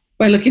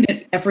by looking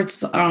at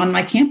efforts on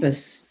my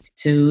campus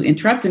to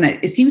interrupt. And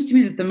it seems to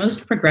me that the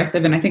most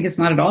progressive, and I think it's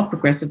not at all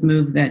progressive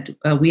move that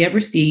we ever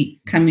see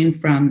coming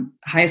from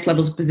highest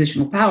levels of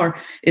positional power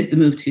is the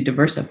move to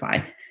diversify,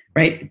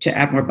 right? To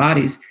add more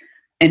bodies.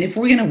 And if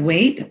we're going to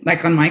wait,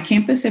 like on my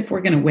campus, if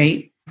we're going to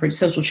wait for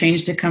social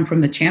change to come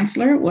from the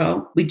chancellor,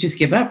 well, we just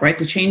give up, right?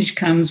 The change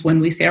comes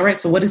when we say, all right,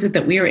 so what is it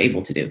that we are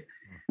able to do?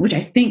 Which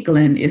I think,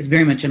 Glenn, is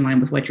very much in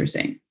line with what you're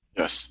saying.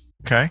 Yes.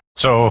 Okay.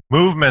 So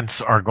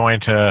movements are going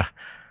to,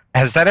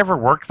 has that ever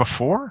worked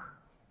before?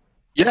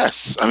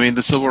 Yes. I mean,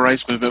 the civil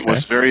rights movement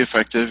was very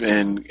effective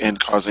in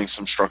causing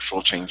some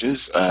structural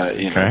changes.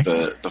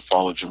 The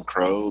fall of Jim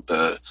Crow,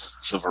 the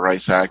Civil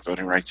Rights Act,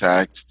 Voting Rights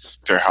Act,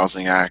 Fair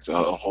Housing Act, a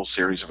whole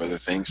series of other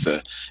things,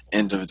 the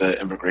end of the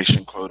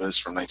immigration quotas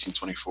from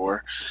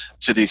 1924,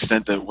 to the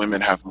extent that women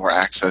have more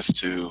access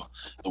to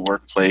the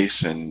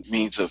workplace and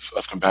means of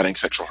combating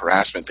sexual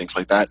harassment, things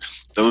like that.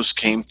 Those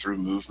came through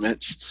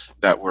movements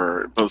that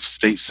were both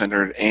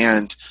state-centered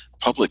and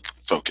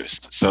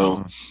public-focused.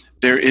 So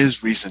there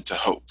is reason to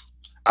hope.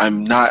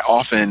 I'm not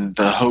often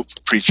the hope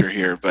preacher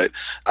here, but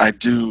I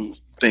do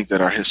think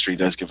that our history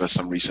does give us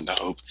some reason to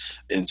hope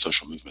in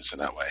social movements in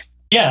that way.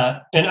 Yeah,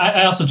 and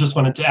I also just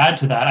wanted to add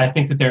to that. I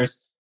think that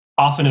there's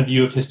often a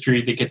view of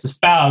history that gets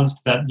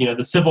espoused that,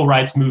 the civil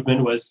rights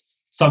movement was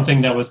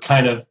something that was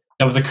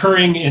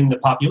occurring in the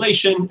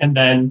population, and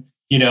then,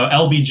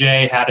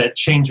 LBJ had a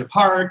change of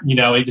heart.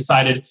 He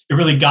decided it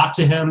really got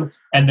to him.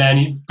 And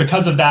then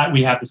because of that,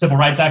 we have the Civil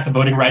Rights Act, the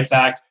Voting Rights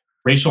Act,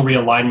 racial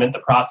realignment, the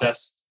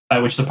process by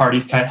which the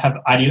parties kind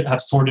of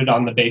have sorted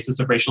on the basis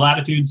of racial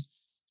attitudes.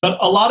 But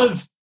a lot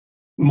of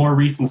more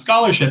recent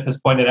scholarship has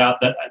pointed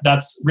out that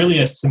that's really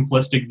a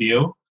simplistic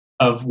view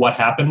of what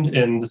happened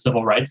in the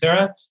civil rights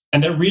era.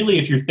 And that really,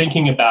 if you're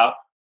thinking about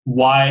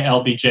why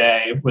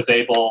LBJ was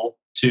able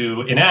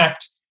to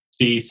enact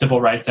the Civil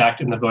Rights Act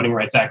and the Voting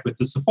Rights Act with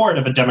the support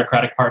of a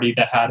Democratic Party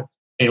that had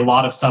a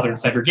lot of Southern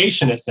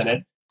segregationists in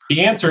it,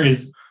 the answer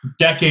is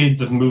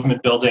decades of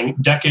movement building,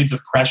 decades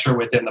of pressure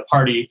within the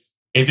party,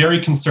 a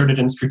very concerted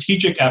and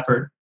strategic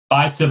effort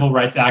by civil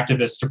rights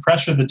activists to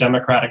pressure the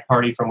Democratic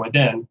Party from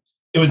within.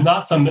 It was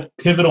not some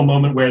pivotal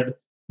moment where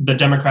the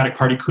Democratic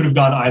Party could have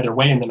gone either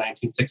way in the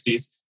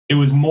 1960s. It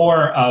was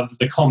more of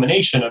the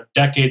culmination of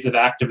decades of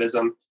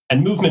activism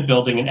and movement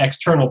building and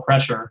external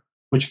pressure,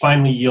 which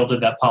finally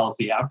yielded that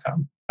policy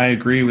outcome. I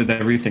agree with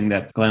everything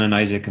that Glenn and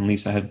Isaac and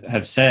Lisa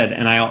have said.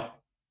 And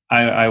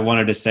I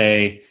wanted to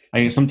say,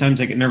 sometimes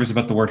I get nervous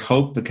about the word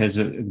hope because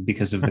of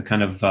the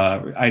kind of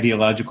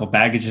ideological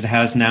baggage it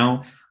has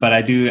now. But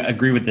I do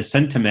agree with the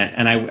sentiment.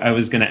 And I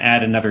was going to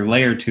add another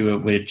layer to it,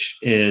 which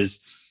is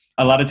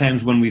a lot of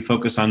times when we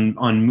focus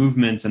on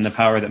movements and the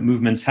power that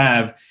movements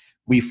have,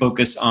 we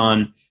focus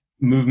on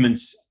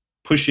movements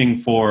pushing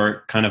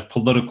for kind of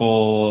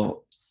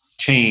political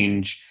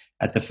change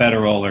at the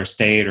federal or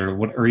state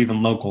or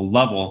even local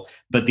level.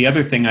 But the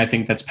other thing I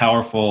think that's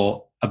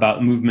powerful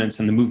about movements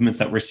and the movements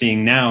that we're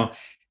seeing now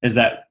is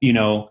that,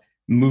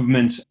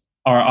 movements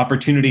are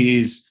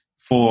opportunities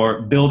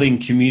for building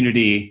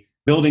community,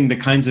 building the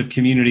kinds of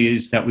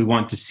communities that we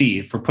want to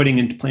see, for putting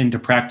into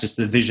practice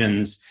the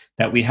visions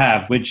that we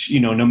have, which,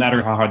 no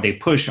matter how hard they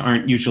push,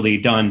 aren't usually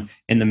done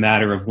in the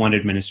matter of one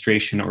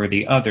administration or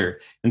the other.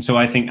 And so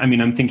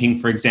I'm thinking,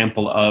 for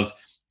example, of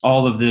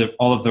all of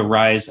the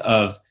rise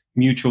of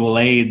mutual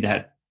aid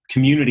that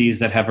communities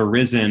that have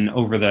arisen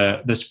over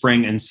the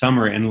spring and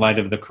summer in light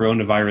of the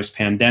coronavirus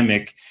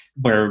pandemic,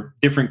 where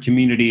different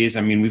communities,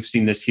 we've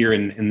seen this here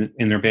in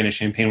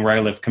Urbana-Champaign, where I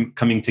live,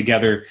 coming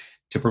together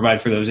to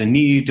provide for those in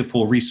need, to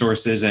pool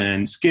resources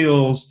and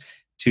skills,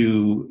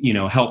 to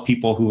help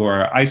people who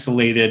are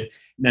isolated.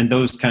 And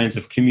those kinds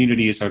of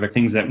communities are the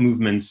things that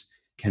movements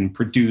can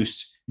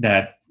produce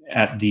that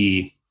at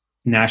the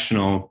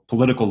national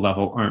political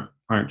level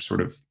aren't sort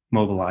of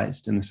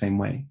mobilized in the same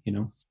way,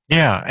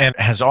 Yeah, and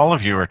as all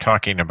of you are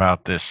talking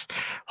about this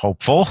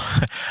hopeful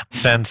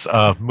sense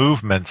of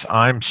movements,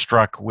 I'm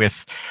struck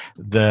with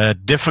the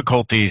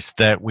difficulties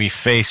that we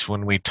face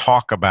when we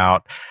talk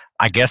about,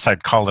 I guess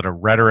I'd call it a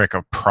rhetoric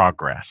of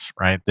progress,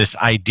 right? This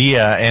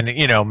idea,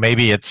 and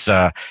maybe it's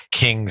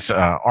King's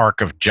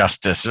arc of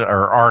justice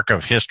or arc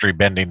of history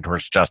bending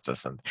towards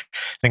justice and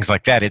things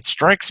like that. It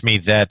strikes me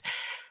that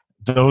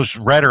those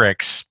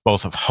rhetorics,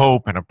 both of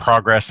hope and of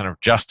progress and of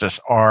justice,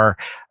 are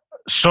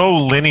so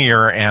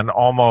linear and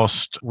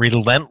almost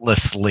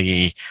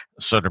relentlessly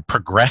sort of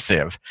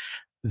progressive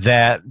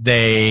that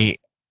they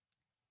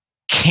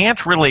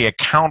can't really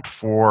account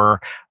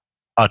for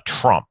a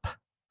Trump,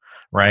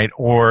 right?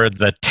 Or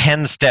the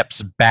 10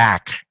 steps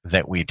back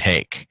that we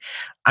take.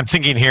 I'm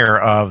thinking here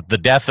of the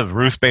death of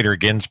Ruth Bader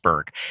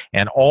Ginsburg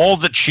and all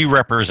that she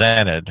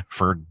represented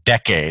for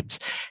decades.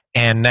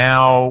 And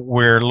now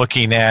we're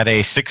looking at a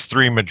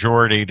 6-3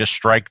 majority to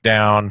strike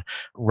down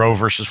Roe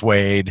versus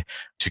Wade,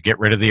 to get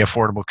rid of the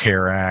Affordable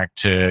Care Act,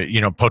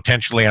 to,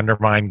 potentially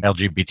undermine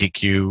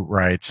LGBTQ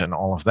rights and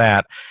all of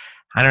that.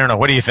 I don't know.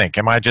 What do you think?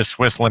 Am I just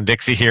whistling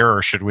Dixie here,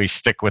 or should we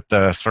stick with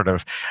the sort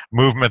of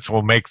movements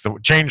will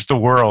change the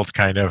world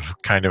kind of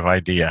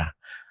idea?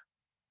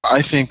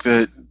 I think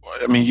that,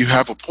 you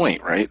have a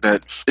point, right?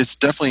 That it's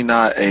definitely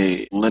not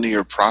a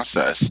linear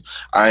process.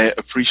 I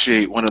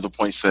appreciate one of the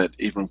points that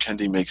Ibram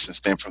Kendi makes in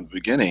Stand from the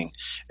Beginning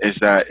is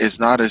that it's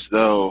not as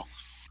though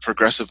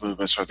progressive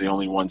movements are the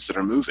only ones that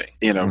are moving.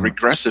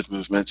 Regressive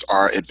movements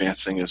are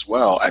advancing as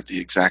well at the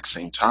exact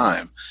same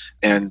time.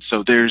 And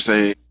so there's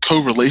a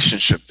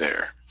co-relationship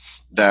there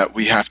that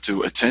we have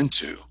to attend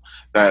to.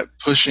 That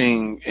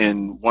pushing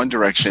in one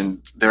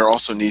direction, there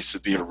also needs to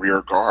be a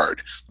rear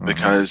guard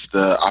because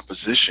the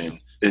opposition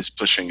is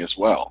pushing as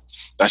well.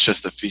 That's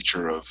just a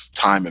feature of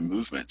time and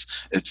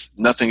movements.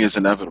 Nothing is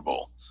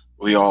inevitable.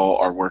 We all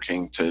are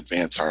working to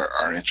advance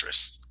our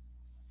interests.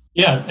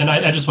 Yeah, and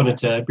I just wanted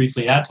to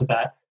briefly add to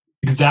that.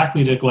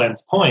 Exactly to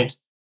Glenn's point,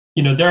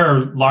 there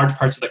are large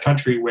parts of the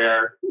country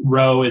where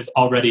Roe is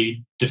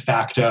already de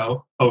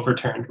facto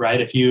overturned,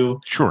 right? If you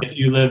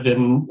live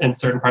in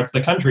certain parts of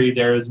the country,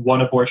 there's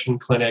one abortion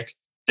clinic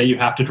that you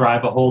have to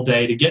drive a whole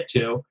day to get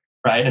to,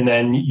 right? And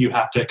then you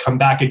have to come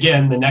back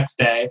again the next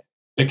day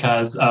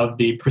because of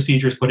the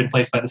procedures put in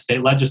place by the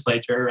state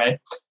legislature, right?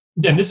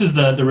 And this is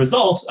the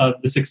result of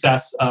the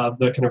success of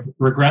the kind of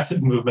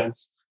regressive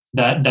movements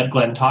that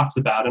Glenn talks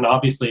about. And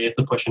obviously it's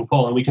a push and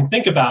pull. And we can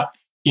think about,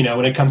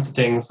 when it comes to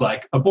things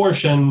like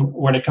abortion,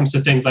 when it comes to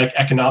things like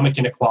economic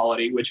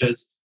inequality, which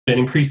has been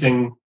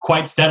increasing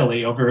quite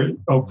steadily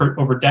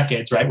over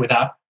decades, right?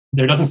 Without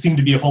There doesn't seem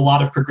to be a whole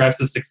lot of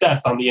progressive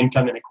success on the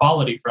income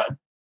inequality front,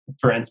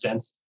 for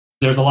instance.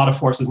 There's a lot of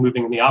forces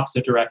moving in the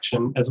opposite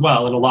direction as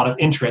well, and a lot of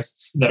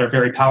interests that are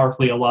very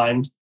powerfully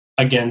aligned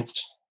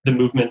against the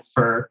movements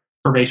for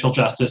racial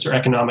justice or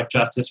economic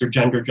justice or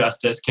gender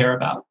justice care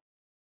about.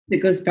 It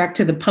goes back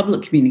to the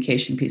public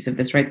communication piece of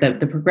this, right?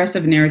 The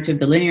progressive narrative,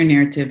 the linear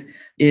narrative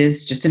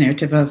is just a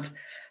narrative of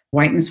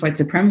whiteness, white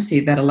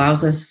supremacy that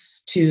allows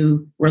us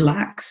to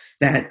relax,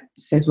 that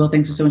says, well,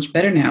 things are so much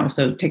better now.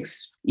 So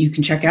you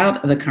can check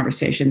out of the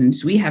conversation. And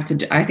so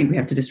I think we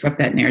have to disrupt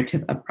that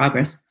narrative of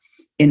progress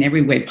in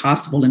every way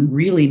possible and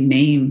really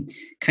name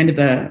kind of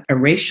a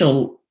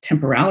racial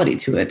temporality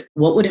to it.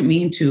 What would it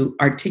mean to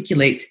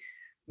articulate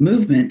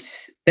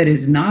movement that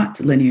is not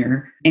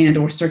linear and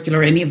or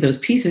circular, any of those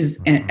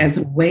pieces, as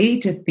a way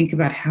to think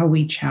about how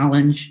we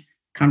challenge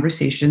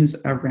conversations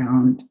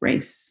around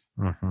race?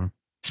 Mm-hmm.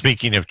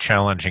 Speaking of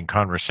challenging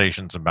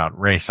conversations about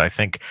race, I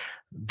think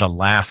the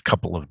last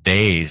couple of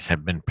days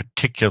have been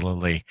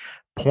particularly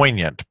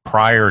poignant.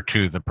 Prior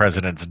to the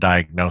president's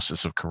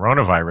diagnosis of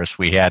coronavirus,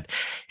 we had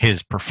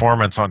his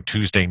performance on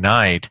Tuesday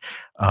night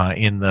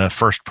in the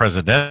first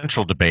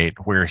presidential debate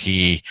where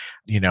he,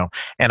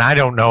 and I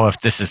don't know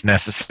if this is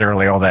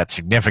necessarily all that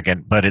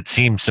significant, but it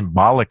seems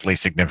symbolically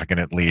significant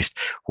at least,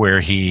 where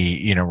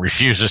he,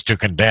 refuses to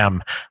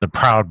condemn the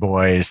Proud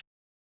Boys.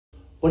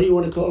 What do you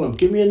want to call them?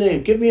 Give me a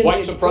name. Give me a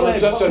white name.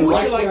 supremacists and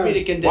white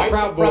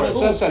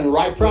supremacists and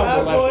right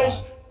Proud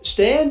Boys.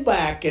 Stand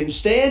back and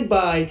stand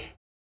by.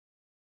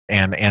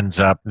 And ends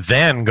up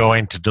then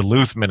going to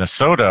Duluth,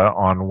 Minnesota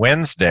on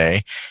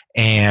Wednesday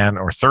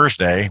or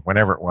Thursday,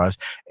 whenever it was,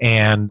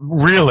 and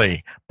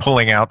really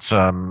pulling out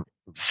some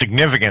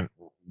significant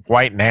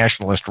white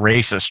nationalist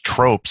racist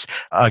tropes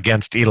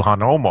against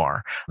Ilhan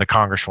Omar, the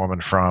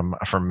congresswoman from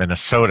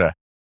Minnesota.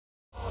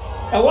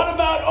 And what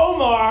about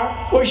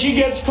Omar, where she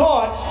gets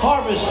caught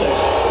harvesting?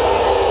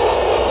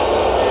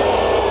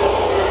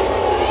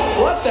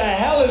 What the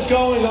hell is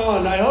going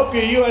on? I hope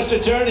your U.S.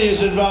 attorney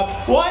is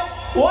involved.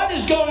 What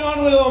is going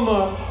on with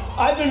Omar?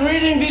 I've been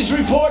reading these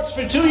reports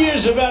for 2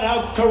 years about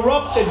how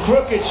corrupt and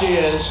crooked she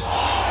is.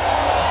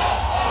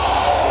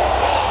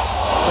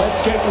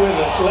 Let's get with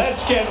it.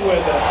 Let's get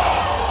with it.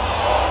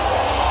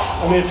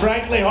 I mean,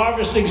 frankly,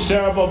 harvesting's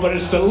terrible, but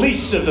it's the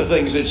least of the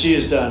things that she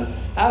has done.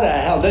 How the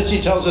hell? Then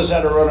she tells us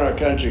how to run our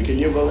country. Can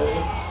you believe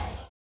it?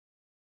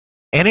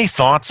 Any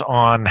thoughts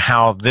on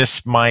how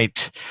this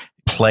might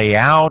play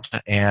out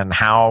and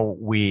how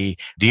we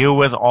deal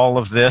with all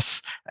of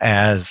this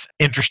as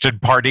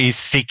interested parties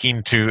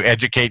seeking to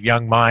educate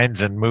young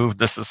minds and move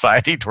the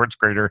society towards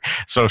greater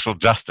social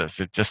justice?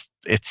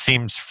 It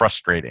seems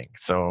frustrating.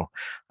 So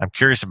I'm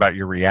curious about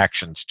your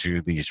reactions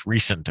to these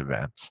recent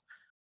events.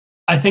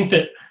 I think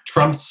that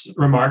Trump's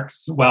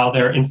remarks, while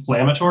they're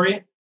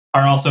inflammatory,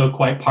 are also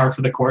quite par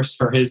for the course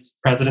for his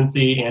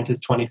presidency and his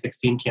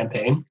 2016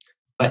 campaign.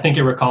 I think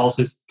it recalls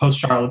his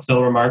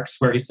post-Charlottesville remarks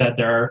where he said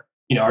there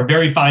are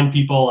very fine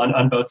people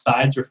on both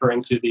sides,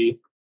 referring to the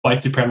white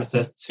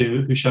supremacists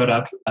who showed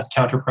up as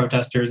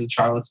counter-protesters in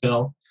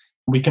Charlottesville.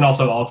 We can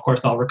also, of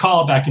course, all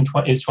recall back in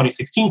his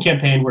 2016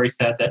 campaign where he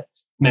said that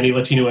many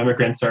Latino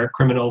immigrants are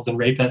criminals and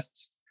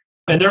rapists.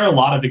 And there are a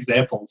lot of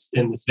examples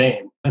in this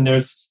vein. And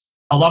there's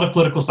a lot of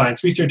political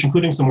science research,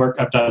 including some work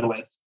I've done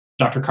with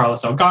Dr.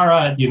 Carlos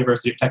Elgarra at the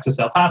University of Texas,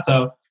 El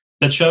Paso,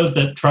 that shows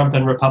that Trump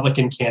and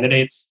Republican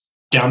candidates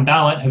down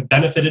ballot have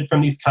benefited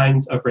from these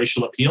kinds of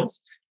racial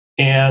appeals.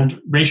 And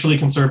racially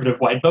conservative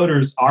white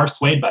voters are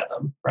swayed by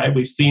them, right?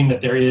 We've seen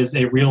that there is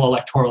a real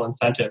electoral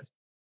incentive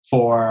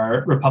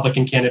for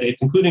Republican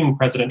candidates, including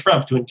President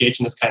Trump, to engage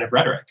in this kind of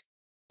rhetoric.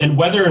 And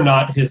whether or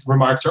not his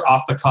remarks are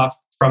off the cuff,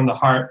 from the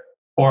heart,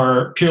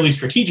 or purely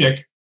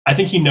strategic, I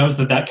think he knows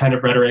that kind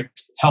of rhetoric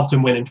helped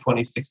him win in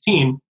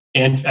 2016.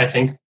 And I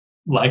think,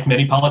 like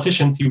many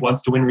politicians, he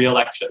wants to win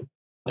re-election.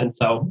 And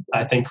so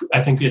I think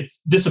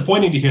it's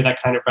disappointing to hear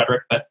that kind of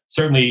rhetoric, but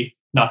certainly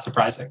not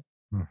surprising.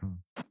 Mm-hmm.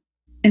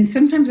 And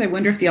sometimes I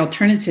wonder if the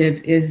alternative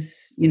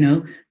is,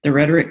 the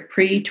rhetoric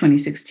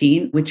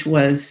pre-2016, which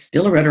was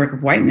still a rhetoric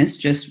of whiteness,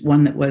 just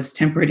one that was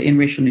tempered in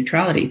racial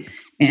neutrality.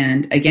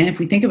 And again, if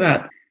we think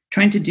about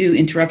trying to do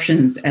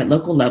interruptions at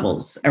local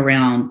levels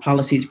around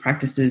policies,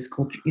 practices,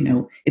 culture,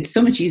 it's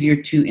so much easier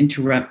to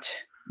interrupt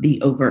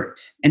the overt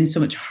and so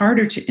much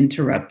harder to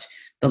interrupt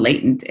the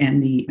latent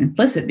and the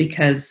implicit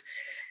because,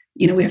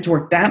 we have to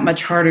work that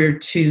much harder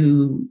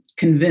to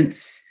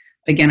convince.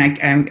 Again,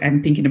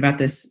 I'm thinking about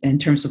this in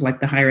terms of like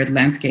the higher ed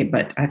landscape,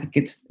 but I think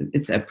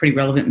it's a pretty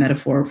relevant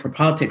metaphor for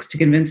politics to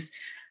convince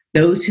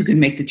those who can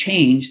make the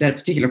change that a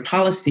particular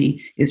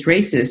policy is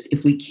racist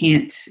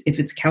if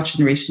it's couched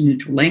in racial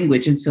neutral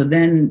language. And so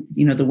then,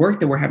 the work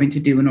that we're having to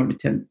do in order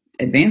to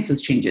advance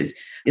those changes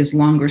is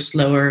longer,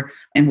 slower,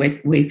 and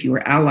with way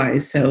fewer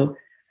allies. So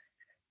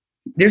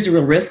there's a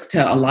real risk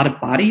to a lot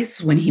of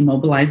bodies when he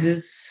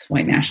mobilizes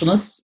white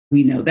nationalists.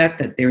 We know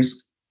that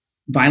there's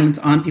violence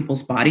on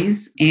people's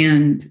bodies,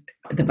 and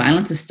the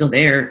violence is still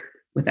there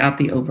without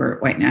the overt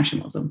white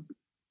nationalism.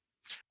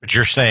 But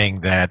you're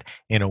saying that,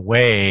 in a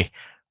way,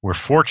 we're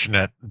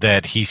fortunate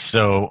that he's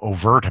so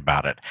overt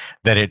about it,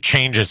 that it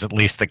changes at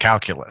least the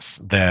calculus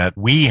that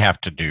we have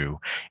to do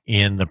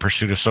in the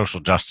pursuit of social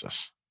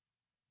justice.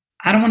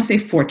 I don't want to say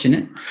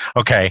fortunate.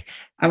 Okay.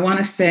 I want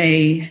to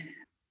say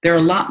there are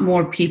a lot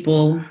more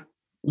people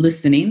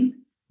listening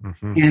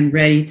and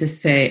ready to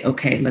say,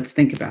 okay, let's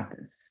think about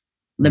this.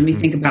 Let me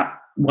think about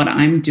what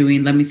I'm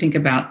doing. Let me think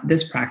about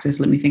this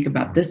practice. Let me think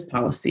about this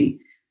policy.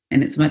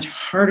 And it's much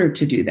harder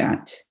to do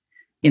that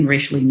in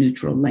racially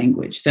neutral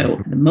language.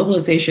 So the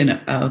mobilization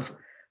of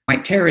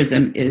white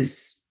terrorism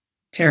is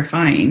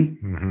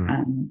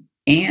terrifying.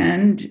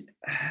 And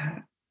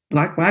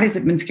Black bodies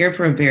have been scared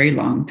for a very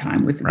long time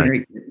with very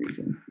good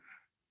reason.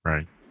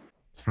 Right.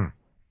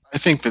 I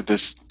think that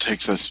this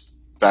takes us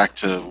back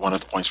to one of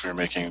the points we were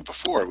making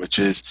before, which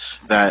is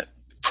that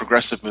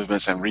progressive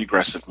movements and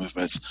regressive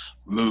movements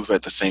move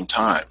at the same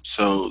time.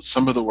 So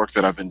some of the work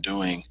that I've been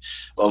doing,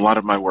 a lot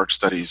of my work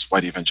studies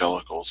white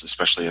evangelicals,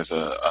 especially as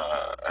a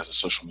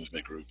social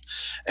movement group.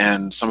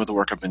 And some of the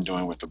work I've been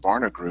doing with the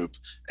Barna Group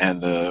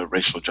and the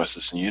Racial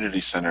Justice and Unity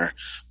Center,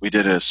 we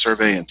did a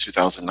survey in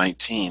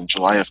 2019,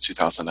 July of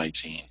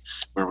 2019,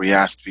 where we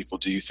asked people,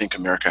 do you think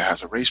America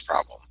has a race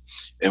problem?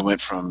 It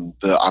went from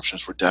the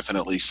options were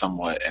definitely,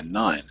 somewhat, and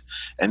none.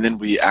 And then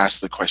we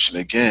asked the question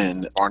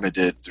again, Barna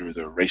did through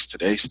the Race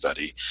Today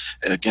study,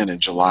 and again in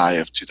July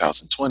of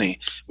 2020,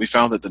 we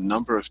found that the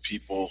number of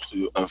people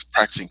of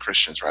practicing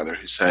Christians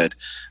who said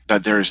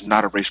that there is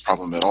not a race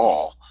problem at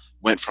all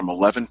went from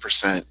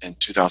 11% in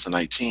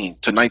 2019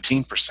 to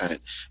 19%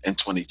 in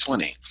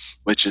 2020,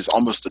 which is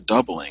almost a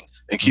doubling.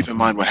 And keep in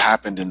mind what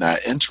happened in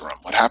that interim.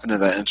 What happened in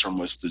that interim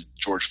was the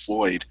George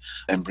Floyd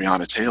and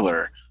Breonna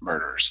Taylor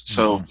murders.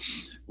 So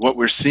what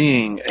we're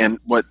seeing, and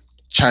what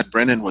Chad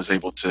Brennan was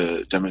able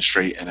to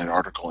demonstrate in an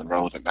article in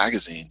Relevant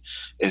Magazine,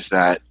 is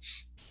that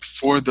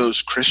for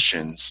those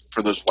Christians,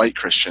 for those white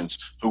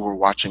Christians who were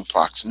watching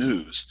Fox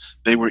News,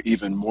 they were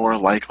even more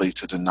likely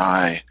to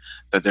deny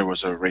that there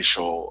was a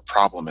racial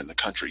problem in the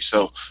country.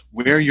 So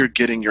where you're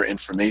getting your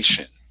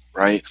information,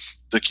 right?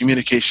 The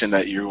communication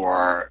that you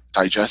are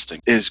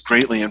digesting is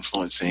greatly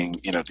influencing,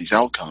 these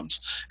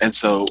outcomes. And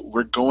so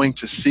we're going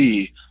to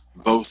see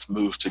both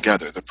move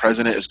together. The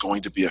president is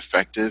going to be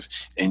effective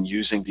in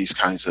using these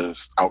kinds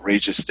of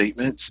outrageous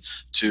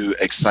statements to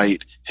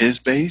excite his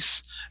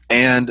base.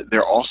 And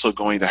they're also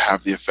going to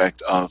have the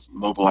effect of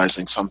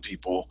mobilizing some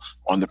people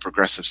on the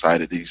progressive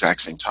side at the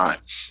exact same time.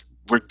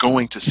 We're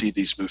going to see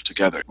these move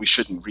together. We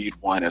shouldn't read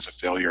one as a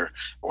failure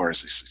or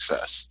as a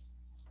success.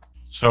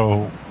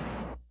 So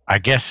I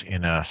guess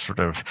in a sort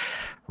of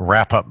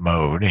wrap-up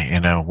mode,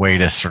 in a way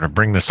to sort of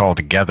bring this all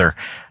together,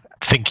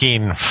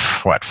 thinking,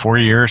 4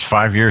 years,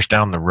 5 years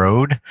down the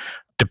road,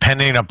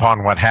 depending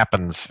upon what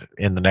happens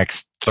in the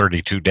next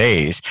 32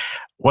 days,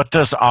 what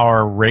does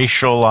our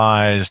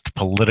racialized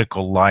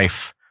political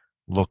life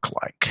look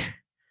like?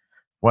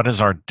 What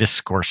does our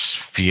discourse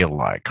feel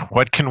like?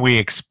 What can we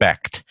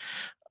expect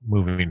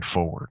moving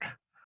forward?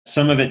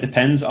 Some of it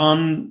depends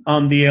on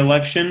the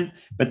election,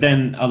 but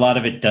then a lot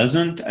of it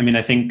doesn't. I mean,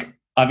 I think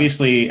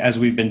obviously, as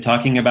we've been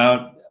talking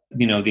about,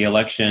 the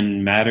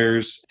election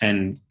matters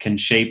and can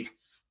shape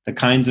the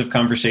kinds of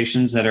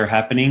conversations that are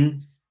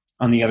happening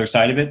on the other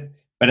side of it.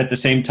 But at the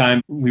same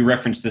time, we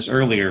referenced this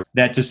earlier,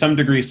 that to some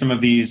degree, some of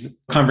these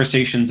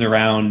conversations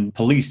around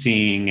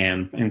policing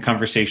and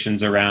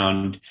conversations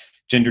around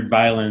gendered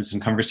violence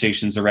and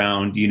conversations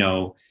around,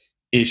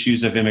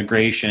 issues of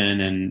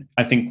immigration. And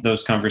I think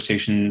those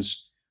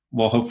conversations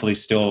will hopefully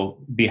still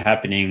be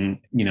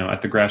happening,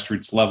 at the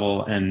grassroots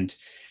level. And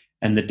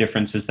the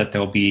difference is that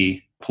there'll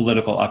be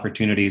political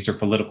opportunities or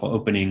political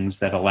openings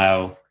that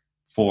allow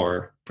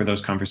for those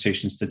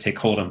conversations to take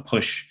hold and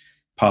push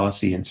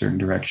policy in certain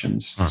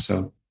directions.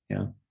 So,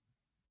 yeah.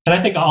 And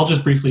I think I'll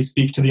just briefly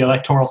speak to the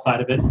electoral side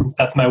of it, since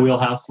that's my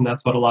wheelhouse and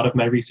that's what a lot of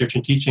my research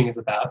and teaching is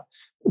about.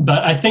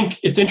 But I think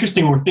it's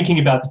interesting when we're thinking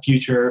about the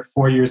future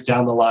 4 years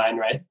down the line,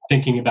 right?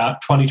 Thinking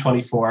about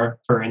 2024,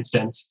 for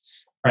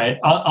instance, right?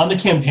 On the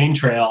campaign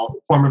trail,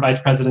 former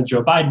Vice President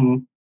Joe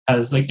Biden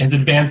has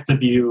advanced the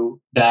view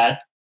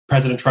that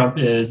President Trump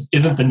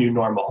isn't the new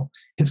normal.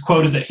 His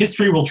quote is that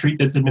history will treat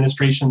this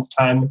administration's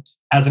time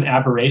as an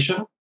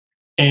aberration,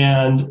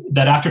 and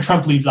that after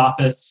Trump leaves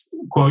office,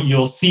 quote,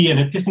 you'll see an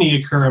epiphany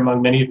occur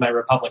among many of my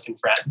Republican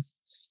friends,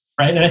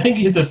 right? And I think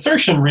his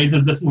assertion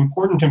raises this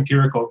important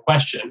empirical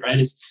question, right?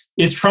 Is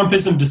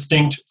Trumpism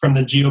distinct from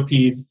the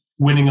GOP's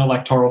winning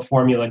electoral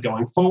formula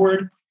going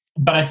forward?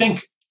 But I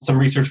think some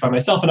research by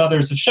myself and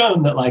others have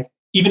shown that,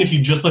 even if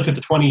you just look at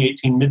the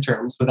 2018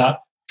 midterms without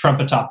Trump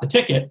atop the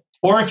ticket,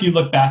 or if you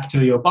look back to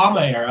the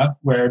Obama era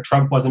where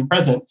Trump wasn't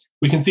present,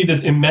 we can see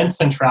this immense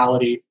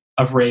centrality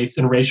of race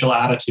and racial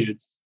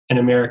attitudes in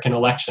American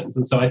elections.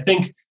 And so I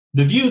think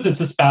the view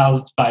that's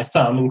espoused by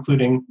some,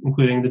 including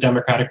the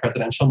Democratic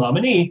presidential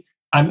nominee,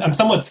 I'm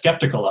somewhat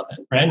skeptical of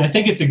it, right? And I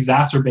think it's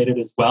exacerbated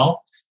as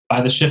well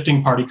by the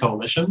shifting party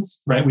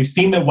coalitions, right? We've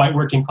seen that white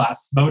working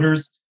class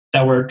voters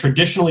that were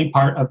traditionally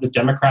part of the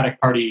Democratic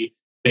Party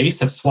base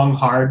have swung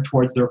hard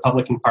towards the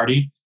Republican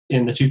Party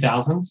in the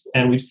 2000s.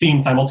 And we've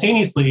seen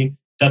simultaneously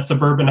that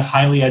suburban,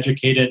 highly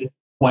educated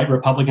white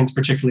Republicans,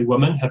 particularly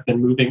women, have been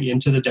moving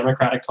into the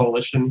Democratic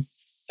coalition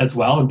as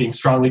well and being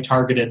strongly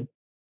targeted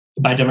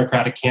by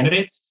Democratic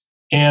candidates.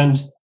 And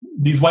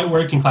these white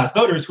working class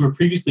voters who were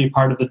previously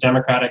part of the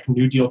Democratic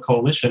New Deal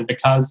coalition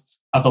because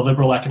of the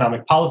liberal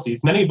economic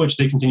policies, many of which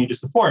they continue to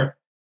support,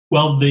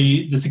 well,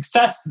 the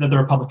success that the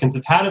Republicans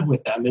have had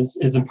with them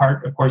is in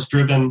part, of course,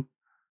 driven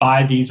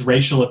by these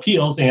racial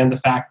appeals and the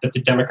fact that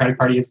the Democratic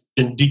Party has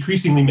been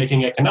decreasingly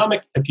making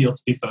economic appeals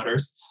to these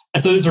voters.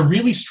 And so there's a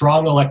really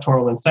strong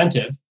electoral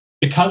incentive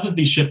because of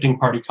these shifting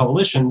party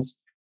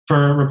coalitions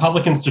for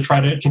Republicans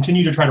to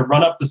continue to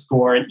run up the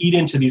score and eat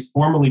into these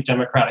formerly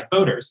Democratic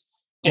voters.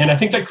 And I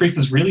think that creates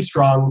this really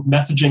strong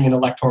messaging and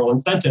electoral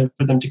incentive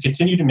for them to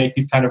continue to make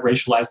these kind of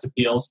racialized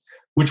appeals,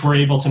 which were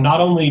able to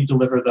not only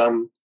deliver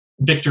them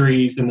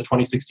victories in the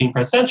 2016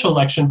 presidential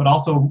election, but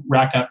also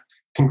rack up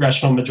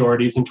congressional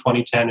majorities in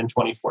 2010 and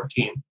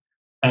 2014.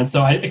 And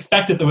so I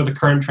expect that with the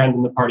current trend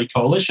in the party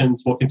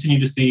coalitions, we'll continue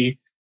to see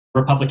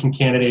Republican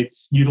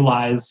candidates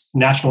utilize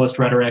nationalist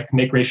rhetoric,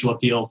 make racial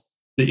appeals.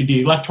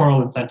 The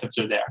electoral incentives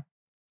are there.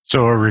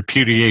 So a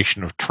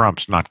repudiation of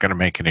Trump's not going to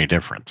make any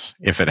difference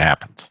if it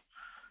happens.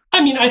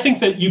 I mean, I think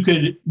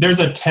that there's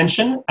a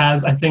tension,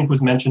 as I think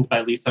was mentioned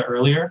by Lisa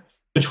earlier,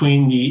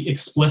 between the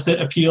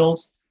explicit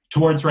appeals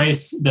towards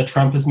race that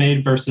Trump has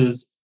made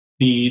versus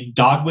the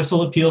dog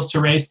whistle appeals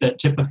to race that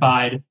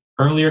typified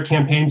earlier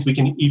campaigns. We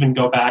can even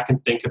go back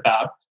and think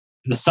about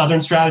the Southern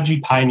strategy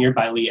pioneered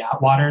by Lee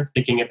Atwater,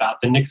 thinking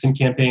about the Nixon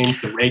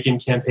campaigns, the Reagan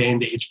campaign,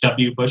 the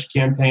H.W. Bush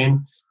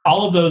campaign.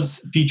 All of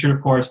those featured,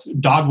 of course,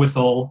 dog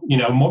whistle,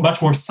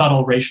 much more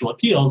subtle racial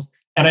appeals.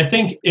 And I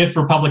think if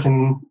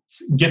Republicans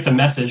get the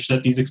message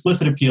that these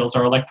explicit appeals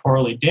are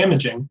electorally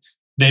damaging,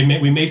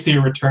 we may see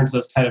a return to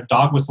those kind of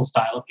dog whistle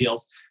style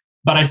appeals.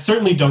 But I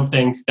certainly don't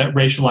think that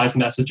racialized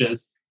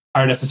messages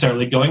are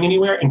necessarily going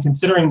anywhere. And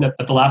considering that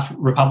the last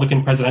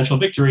Republican presidential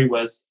victory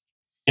was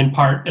in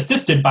part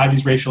assisted by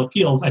these racial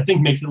appeals, I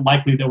think makes it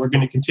likely that we're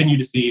going to continue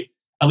to see,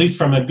 at least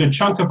from a good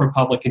chunk of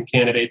Republican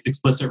candidates,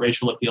 explicit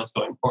racial appeals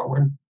going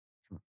forward.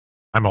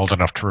 I'm old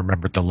enough to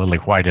remember the lily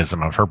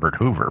whiteism of Herbert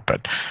Hoover,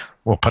 but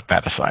we'll put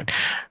that aside.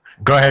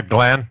 Go ahead,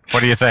 Glenn.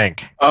 What do you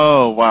think?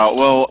 Oh, wow.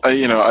 Well,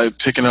 I'm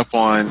picking up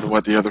on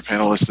what the other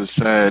panelists have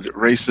said.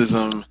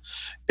 Racism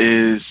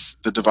is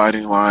the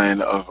dividing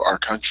line of our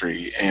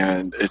country,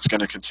 and it's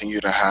going to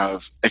continue to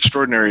have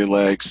extraordinary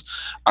legs,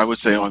 I would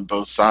say, on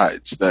both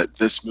sides. That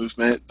this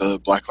movement, the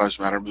Black Lives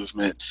Matter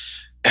movement,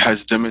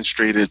 has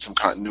demonstrated some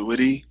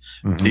continuity.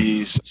 Mm-hmm.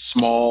 These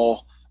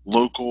small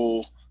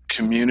local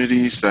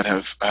communities that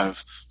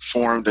have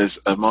formed as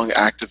among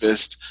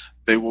activists,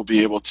 they will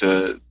be able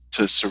to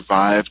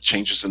survive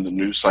changes in the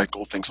news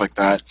cycle, things like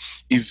that.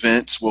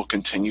 Events will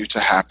continue to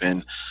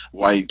happen.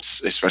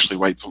 Whites, especially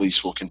white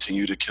police, will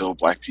continue to kill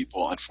Black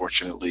people,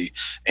 unfortunately,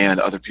 and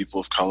other people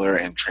of color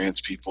and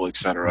trans people,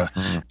 etc.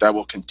 Mm-hmm. That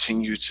will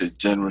continue to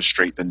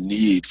demonstrate the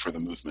need for the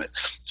movement.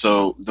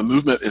 So the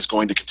movement is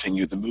going to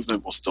continue. The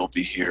movement will still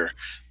be here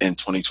in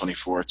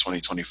 2024,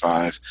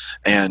 2025,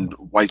 and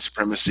white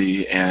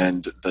supremacy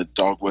and the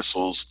dog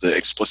whistles, the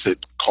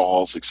explicit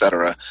calls,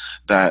 etc.,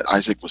 that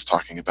Isaac was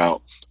talking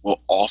about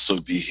will also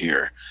be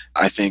here,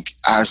 I think,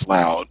 as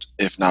loud,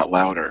 if not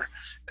louder,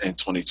 in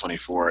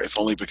 2024, if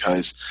only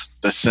because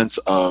the sense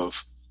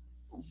of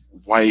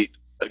white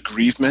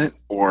aggrievement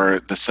or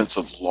the sense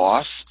of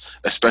loss,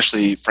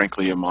 especially,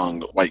 frankly,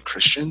 among white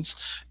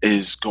Christians,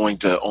 is going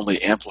to only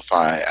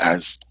amplify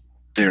as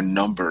their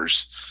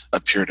numbers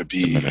appear to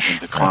be in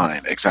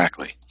decline. Right.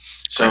 Exactly.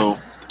 So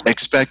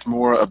expect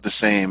more of the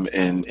same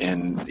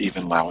in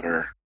even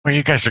louder. Well,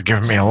 you guys are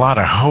giving me a lot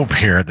of hope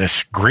here.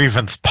 This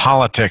grievance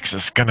politics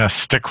is going to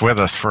stick with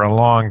us for a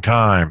long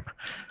time.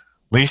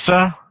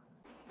 Lisa?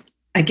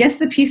 I guess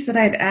the piece that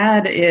I'd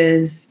add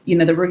is,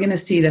 that we're going to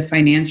see the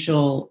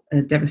financial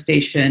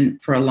devastation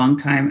for a long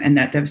time, and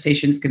that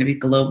devastation is going to be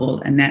global.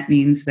 And that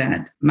means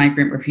that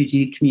migrant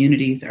refugee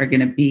communities are going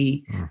to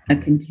be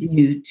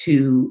continue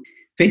to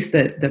face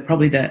the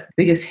probably the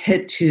biggest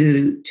hit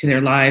to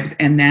their lives.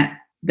 And that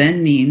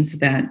then means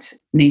that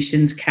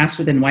nations cast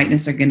within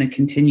whiteness are going to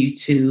continue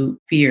to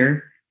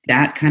fear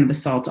that kind of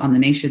assault on the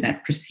nation,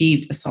 that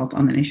perceived assault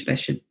on the nation. I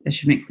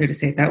should make clear to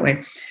say it that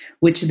way,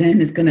 which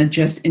then is going to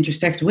just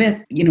intersect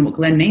with, what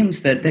Glenn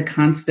names, the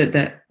constant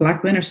that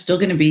Black men are still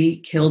going to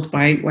be killed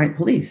by white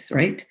police,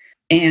 right?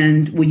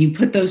 And when you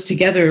put those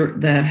together,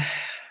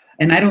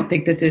 and I don't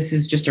think that this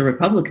is just a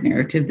Republican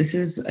narrative. This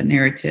is a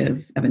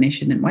narrative of a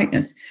nation in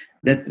whiteness,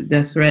 that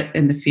the threat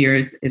and the fear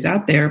is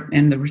out there,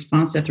 and the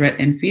response to threat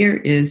and fear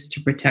is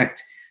to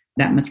protect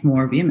that much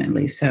more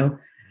vehemently. So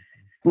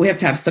we have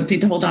to have something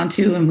to hold on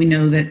to, and we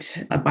know that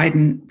a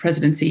Biden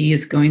presidency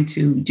is going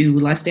to do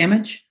less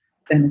damage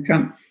than the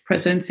Trump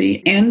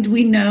presidency. And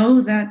we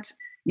know that,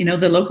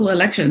 the local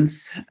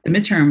elections, the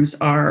midterms,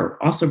 are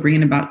also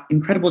bringing about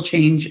incredible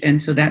change.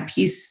 And so that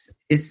piece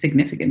is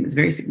significant. It's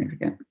very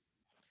significant.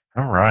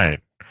 All right.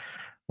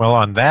 Well,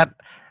 on that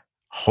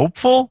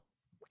hopeful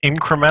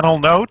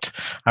incremental note,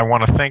 I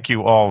want to thank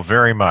you all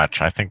very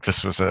much. I think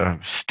this was a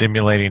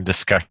stimulating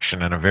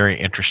discussion and a very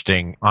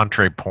interesting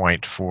entree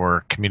point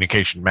for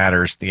Communication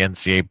Matters, the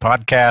NCA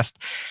podcast,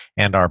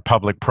 and our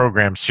public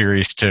program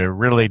series to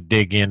really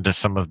dig into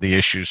some of the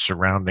issues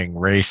surrounding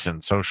race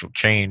and social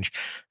change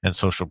and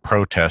social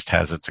protest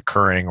as it's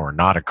occurring or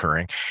not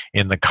occurring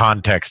in the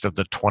context of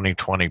the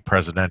 2020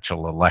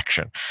 presidential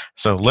election.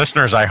 So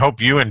listeners, I hope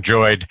you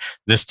enjoyed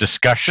this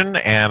discussion,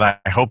 and I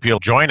hope you'll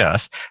join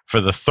us for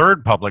the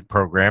third public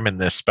program in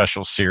this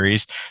special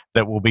series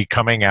that will be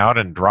coming out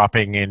and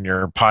dropping in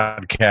your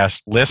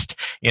podcast list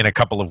in a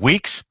couple of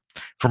weeks.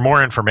 For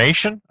more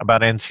information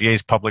about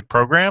NCA's public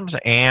programs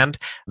and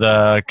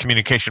the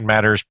Communication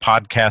Matters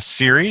podcast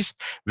series,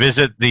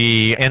 visit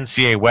the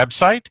NCA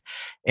website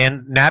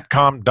and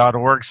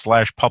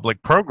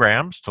natcom.org/public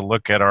programs to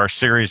look at our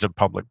series of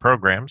public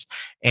programs.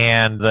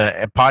 And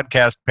the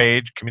podcast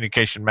page,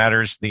 Communication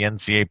Matters, the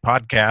NCA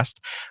podcast,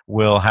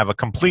 will have a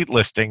complete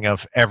listing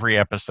of every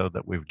episode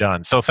that we've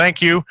done. So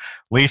thank you,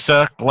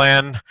 Lisa,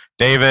 Glenn,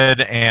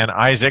 David, and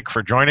Isaac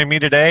for joining me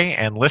today.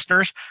 And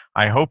listeners,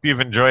 I hope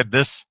you've enjoyed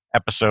this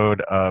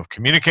episode of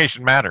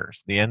Communication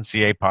Matters, the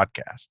NCA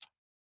podcast.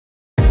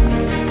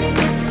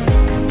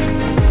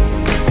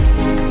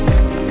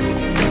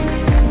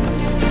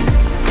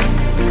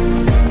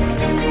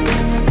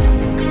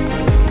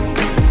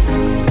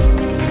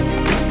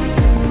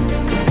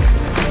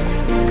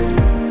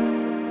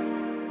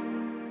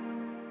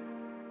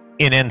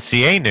 In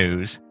NCA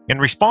news, in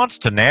response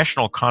to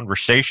national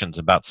conversations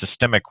about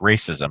systemic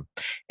racism,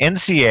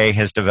 NCA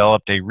has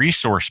developed a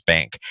resource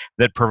bank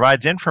that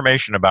provides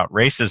information about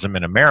racism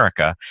in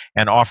America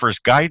and offers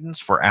guidance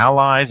for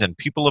allies and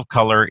people of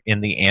color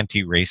in the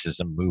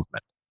anti-racism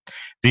movement.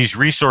 These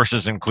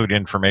resources include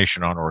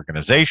information on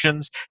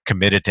organizations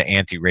committed to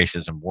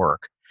anti-racism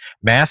work,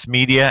 mass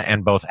media,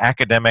 and both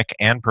academic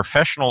and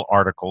professional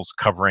articles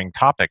covering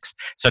topics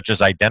such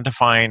as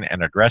identifying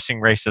and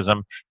addressing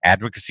racism,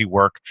 advocacy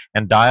work,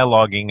 and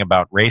dialoguing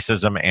about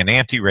racism and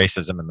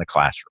anti-racism in the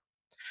classroom.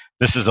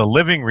 This is a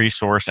living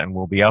resource and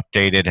will be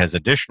updated as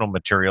additional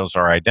materials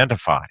are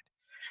identified.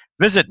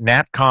 Visit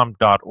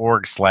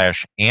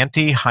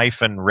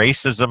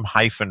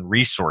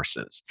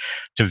natcom.org/anti-racism-resources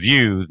to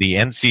view the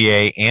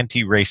NCA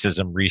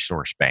Anti-Racism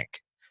Resource Bank.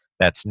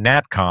 That's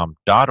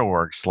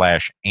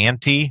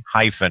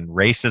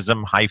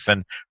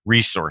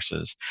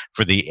natcom.org/anti-racism-resources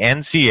for the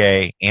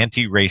NCA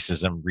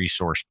Anti-Racism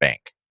Resource Bank.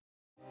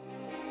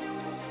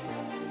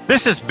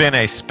 This has been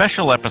a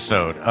special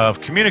episode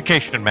of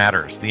Communication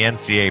Matters, the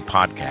NCA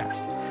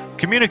podcast.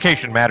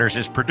 Communication Matters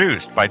is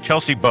produced by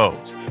Chelsea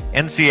Bowes,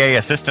 NCA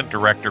Assistant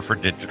Director for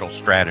Digital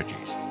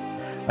Strategies.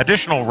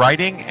 Additional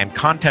writing and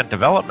content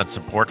development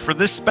support for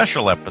this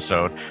special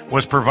episode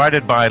was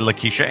provided by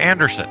Lakeisha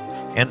Anderson,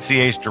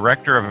 NCA's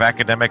Director of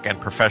Academic and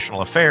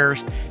Professional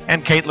Affairs,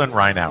 and Caitlin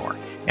Reinauer,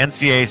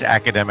 NCA's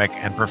Academic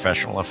and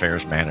Professional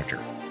Affairs Manager.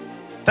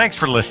 Thanks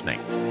for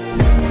listening.